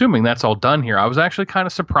 I'm assuming that's all done here. I was actually kind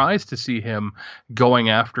of surprised to see him going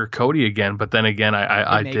after Cody again, but then again,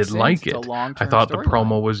 I did sense. Like it. I thought the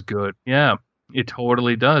promo was good. Yeah, it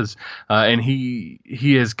totally does. And he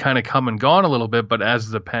has kind of come and gone a little bit, but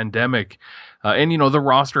as the pandemic and the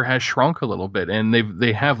roster has shrunk a little bit, and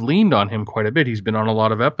they have leaned on him quite a bit. He's been on a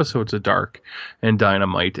lot of episodes of Dark and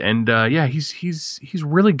Dynamite, and he's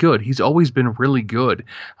really good. He's always been really good,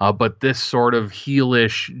 but this sort of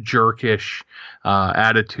heelish, jerkish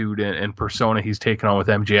attitude and persona he's taken on with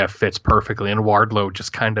MJF fits perfectly, and Wardlow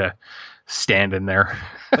just kind of standing there.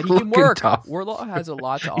 But he can work. Tough. Wardlow has a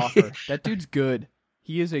lot to offer. That dude's good.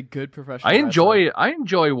 He is a good professional wrestler. I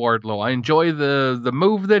enjoy Wardlow. I enjoy the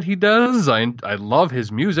move that he does. I love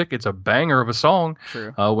his music. It's a banger of a song.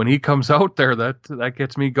 True. When he comes out there, that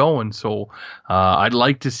gets me going. So I'd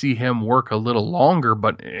like to see him work a little longer,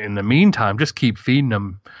 but in the meantime, just keep feeding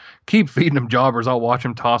him jobbers. I'll watch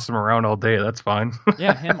him toss them around all day. That's fine.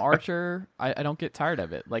 Yeah, him, Archer. I don't get tired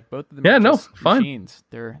of it. Like both of them. Yeah, no, fine. Machines.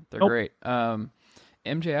 They're great.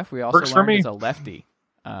 MJF, we also learned is a lefty.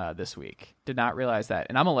 This week. Did not realize that.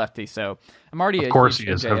 And I'm a lefty, so I'm already Of course he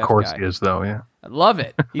is, though, yeah. I love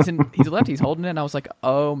it. He's a lefty, he's holding it, and I was like,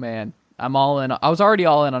 oh man, I'm all in. I was already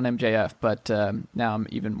all in on MJF, but now I'm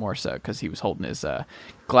even more so because he was holding his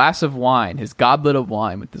glass of wine, his goblet of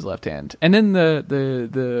wine with his left hand. And then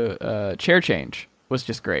the chair change was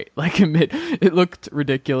just great. Like it looked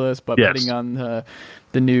ridiculous, but putting on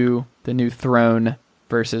the new throne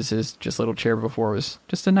versus his just little chair before was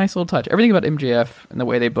just a nice little touch. Everything about MJF and the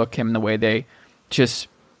way they book him and the way they just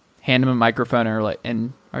hand him a microphone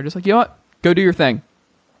and are just like, you know what? Go do your thing.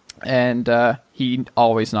 and he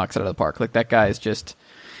always knocks it out of the park. Like, that guy is just,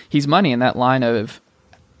 he's money in that line of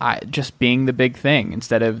just being the big thing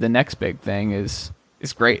instead of the next big thing is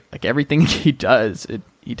great. Like, everything he does,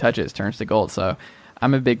 he touches turns to gold. So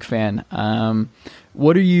I'm a big fan.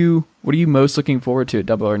 What are you most looking forward to at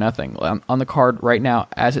Double or Nothing? On the card right now,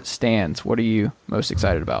 as it stands, what are you most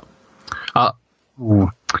excited about?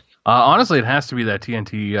 Honestly, it has to be that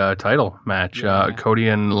TNT title match. Yeah. Cody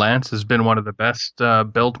and Lance has been one of the best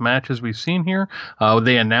built matches we've seen here.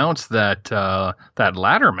 They announced that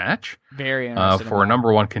ladder match for a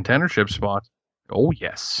number one contendership spot. Oh,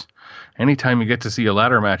 yes. Anytime you get to see a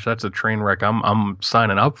ladder match, that's a train wreck I'm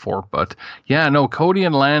signing up for. But yeah, no, Cody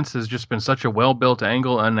and Lance has just been such a well-built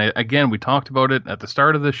angle. And again, we talked about it at the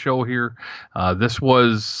start of the show here. This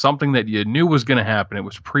was something that you knew was going to happen. It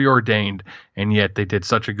was preordained, and yet they did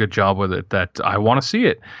such a good job with it that I want to see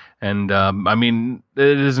it. And I mean,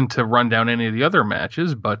 it isn't to run down any of the other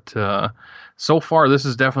matches, but so far, this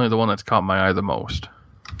is definitely the one that's caught my eye the most.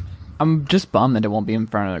 I'm just bummed that it won't be in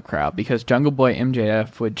front of the crowd because Jungle Boy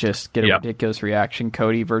MJF would just get a ridiculous reaction.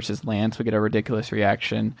 Cody versus Lance would get a ridiculous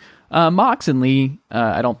reaction. Mox and Lee,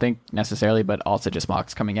 I don't think necessarily, but also just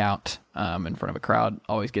Mox coming out in front of a crowd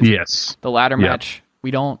always gets it. The ladder match. We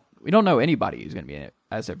don't know anybody who's going to be in it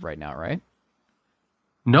as of right now, right?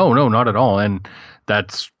 No, not at all. And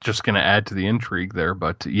that's just going to add to the intrigue there.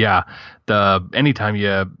 But yeah, anytime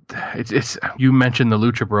you mentioned the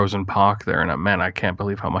Lucha Bros and Pac there, and man, I can't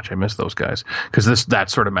believe how much I miss those guys because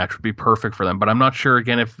that sort of match would be perfect for them. But I'm not sure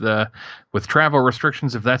again if with travel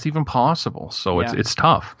restrictions if that's even possible. So it's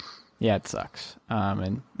tough. Yeah, it sucks.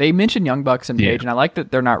 And they mentioned Young Bucks and Page, and I like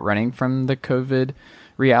that they're not running from the COVID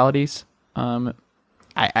realities.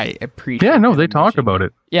 I appreciate. Yeah, no, they talk about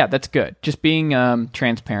it. Yeah, that's good. Just being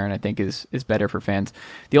transparent, I think, is better for fans.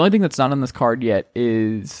 The only thing that's not on this card yet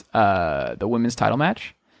is the women's title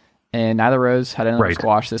match, and Nyla Rose had another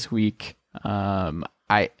squash this week.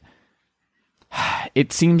 It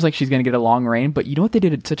seems like she's going to get a long reign, but you know what they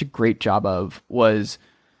did such a great job of was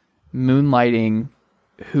moonlighting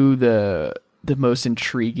who the most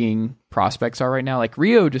intriguing prospects are right now. Like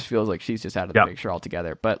Rio just feels like she's just out of the picture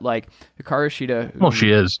altogether. But like Hikaru Shida,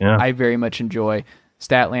 she is. Yeah, I very much enjoy.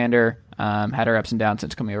 Statlander had her ups and downs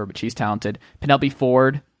since coming over, but she's talented. Penelope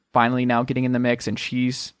Ford finally now getting in the mix, and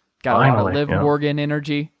she's got a lot of Liv Morgan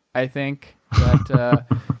energy. I think that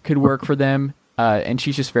could work for them. And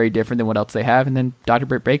she's just very different than what else they have. And then Dr.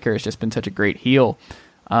 Britt Baker has just been such a great heel.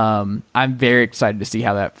 I'm very excited to see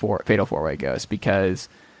how that Fatal 4-Way goes because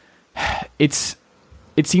it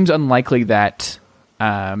seems unlikely that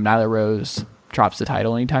Nyla Rose drops the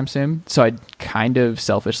title anytime soon. So I kind of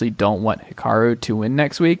selfishly don't want Hikaru to win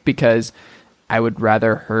next week because I would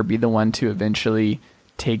rather her be the one to eventually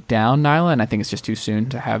take down Nyla, and I think it's just too soon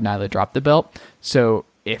to have Nyla drop the belt. So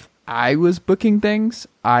if I was booking things,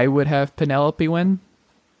 I would have Penelope win.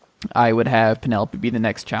 I would have Penelope be the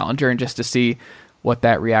next challenger, and just to see what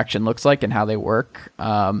that reaction looks like and how they work.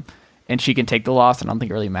 And she can take the loss. I don't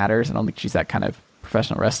think it really matters. I don't think she's that kind of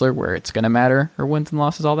professional wrestler where it's going to matter her wins and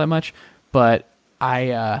losses all that much. But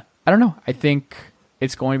I don't know. I think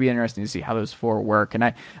it's going to be interesting to see how those four work.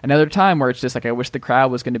 And another time where it's just like I wish the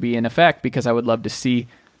crowd was going to be in effect because I would love to see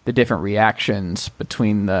the different reactions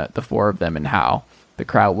between the four of them and how the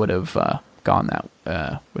crowd would have gone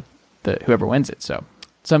that with whoever wins it. So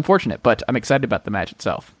it's unfortunate, but I'm excited about the match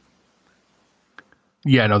itself.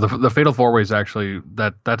 Yeah, no, the Fatal 4-Way is actually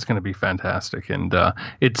that's going to be fantastic, and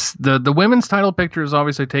it's the women's title picture is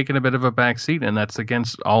obviously taking a bit of a back seat, and that's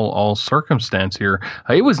against all circumstance here.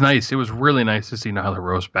 It was nice. It was really nice to see Nyla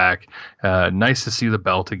Rose back. Nice to see the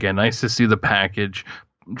belt again. Nice to see the package.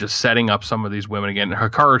 Just setting up some of these women again.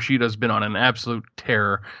 Hikaru Shida's been on an absolute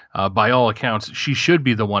tear. By all accounts, she should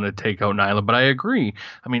be the one to take out Nyla, but I agree.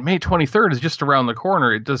 I mean, May 23rd is just around the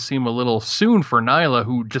corner. It does seem a little soon for Nyla,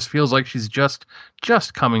 who just feels like she's just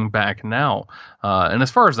coming back now. And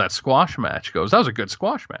as far as that squash match goes, that was a good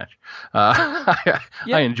squash match. I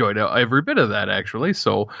enjoyed every bit of that, actually.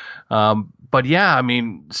 So, but yeah, I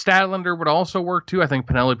mean, Statlander would also work too. I think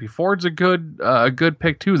Penelope Ford's a good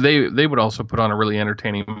pick too. They would also put on a really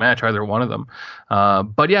entertaining match, either one of them.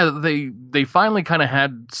 But yeah, they finally kind of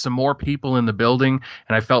had some more people in the building,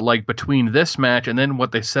 and I felt like between this match and then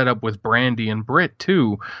what they set up with Brandy and Britt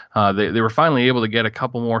too, they were finally able to get a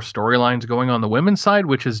couple more storylines going on the women's side,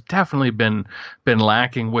 which has definitely been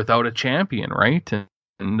lacking without a champion, right?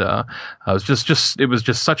 And it was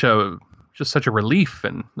just such a relief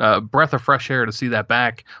and breath of fresh air to see that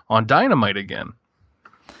back on Dynamite again.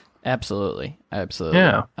 Absolutely.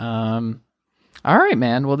 Yeah. All right,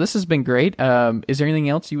 man. Well, this has been great. Is there anything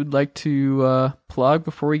else you would like to plug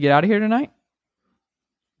before we get out of here tonight?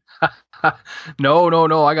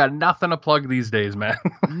 No. I got nothing to plug these days, man.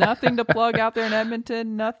 Nothing to plug out there in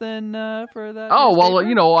Edmonton. Nothing for that. Oh, well,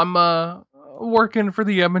 newspaper? I'm working for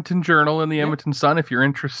the Edmonton Journal and the Edmonton Sun. If you're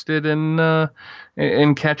interested in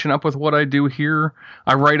catching up with what I do here,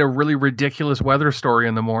 I write a really ridiculous weather story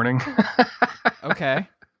in the morning. Okay.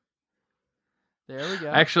 There we go.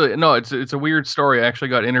 Actually, no, it's a weird story. I actually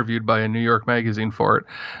got interviewed by a New York magazine for it.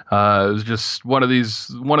 It was just one of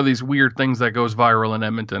these weird things that goes viral in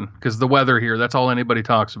Edmonton because the weather here, that's all anybody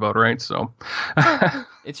talks about, right? So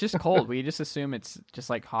It's just cold. We just assume it's just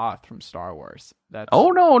like Hoth from Star Wars. That's... Oh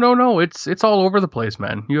no. It's all over the place,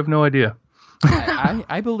 man. You have no idea.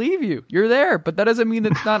 I believe you. You're there, but that doesn't mean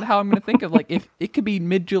that's not how I'm going to think of. Like, if it could be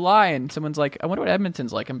mid-July and someone's like, I wonder what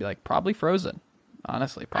Edmonton's like, and be like, probably frozen.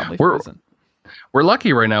 Honestly, probably frozen. We're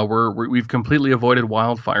lucky right now. We've completely avoided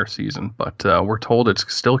wildfire season, but we're told it's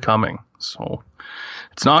still coming. So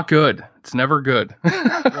it's not good. It's never good.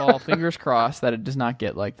 Well, fingers crossed that it does not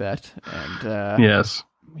get like that. And yes,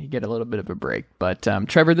 we get a little bit of a break. But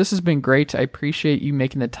Trevor, this has been great. I appreciate you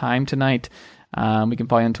making the time tonight. We can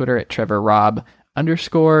follow you on Twitter at TrevorRobb_,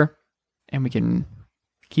 and we can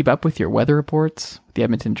keep up with your weather reports, the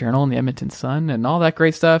Edmonton Journal and the Edmonton Sun, and all that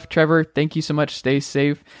great stuff. Trevor, thank you so much. Stay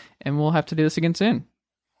safe, and we'll have to do this again soon.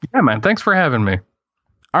 Yeah, man. Thanks for having me.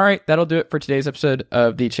 All right, that'll do it for today's episode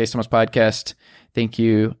of the Chase Thomas Podcast. Thank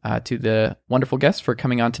you to the wonderful guests for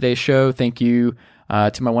coming on today's show. Thank you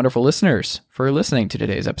to my wonderful listeners for listening to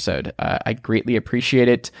today's episode. I greatly appreciate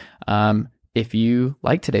it. If you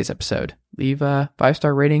like today's episode, leave a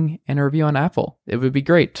 5-star rating and a review on Apple. It would be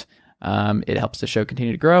great. It helps the show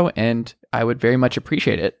continue to grow, and I would very much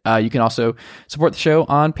appreciate it. You can also support the show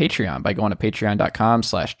on Patreon by going to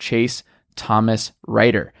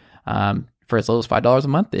patreon.com/ChaseThomasWriter. For as little as $5 a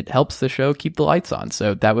month, it helps the show keep the lights on.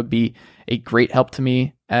 So that would be a great help to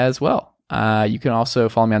me as well. You can also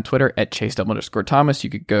follow me on Twitter at @Chase_Thomas. You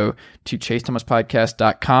could go to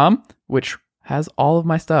ChaseThomasPodcast.com, which has all of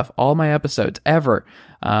my stuff, all my episodes ever,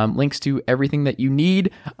 links to everything that you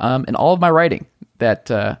need, and all of my writing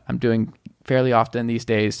that I'm doing fairly often these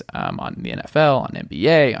days on the NFL, on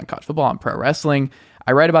NBA, on college football, on pro wrestling.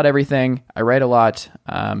 I write about everything. I write a lot.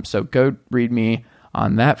 So go read me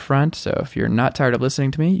on that front. So if you're not tired of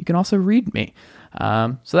listening to me, you can also read me.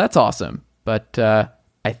 So that's awesome. But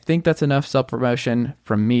I think that's enough self-promotion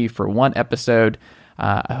from me for one episode.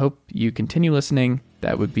 I hope you continue listening.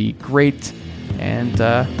 That would be great. And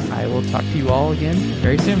I will talk to you all again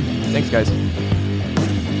very soon. Thanks, guys.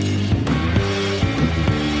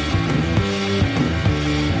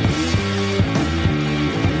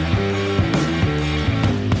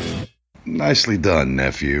 Nicely done,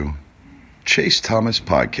 nephew. Chase Thomas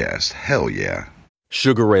Podcast. Hell yeah.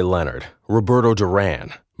 Sugar Ray Leonard, Roberto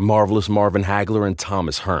Duran, Marvelous Marvin Hagler, and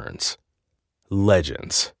Thomas Hearns.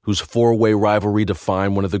 Legends, whose four-way rivalry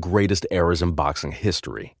defined one of the greatest eras in boxing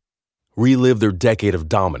history. Relive their decade of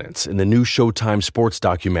dominance in the new Showtime sports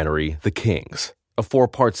documentary, The Kings, a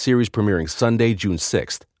 4-part series premiering Sunday, June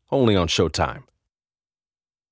 6th, only on Showtime.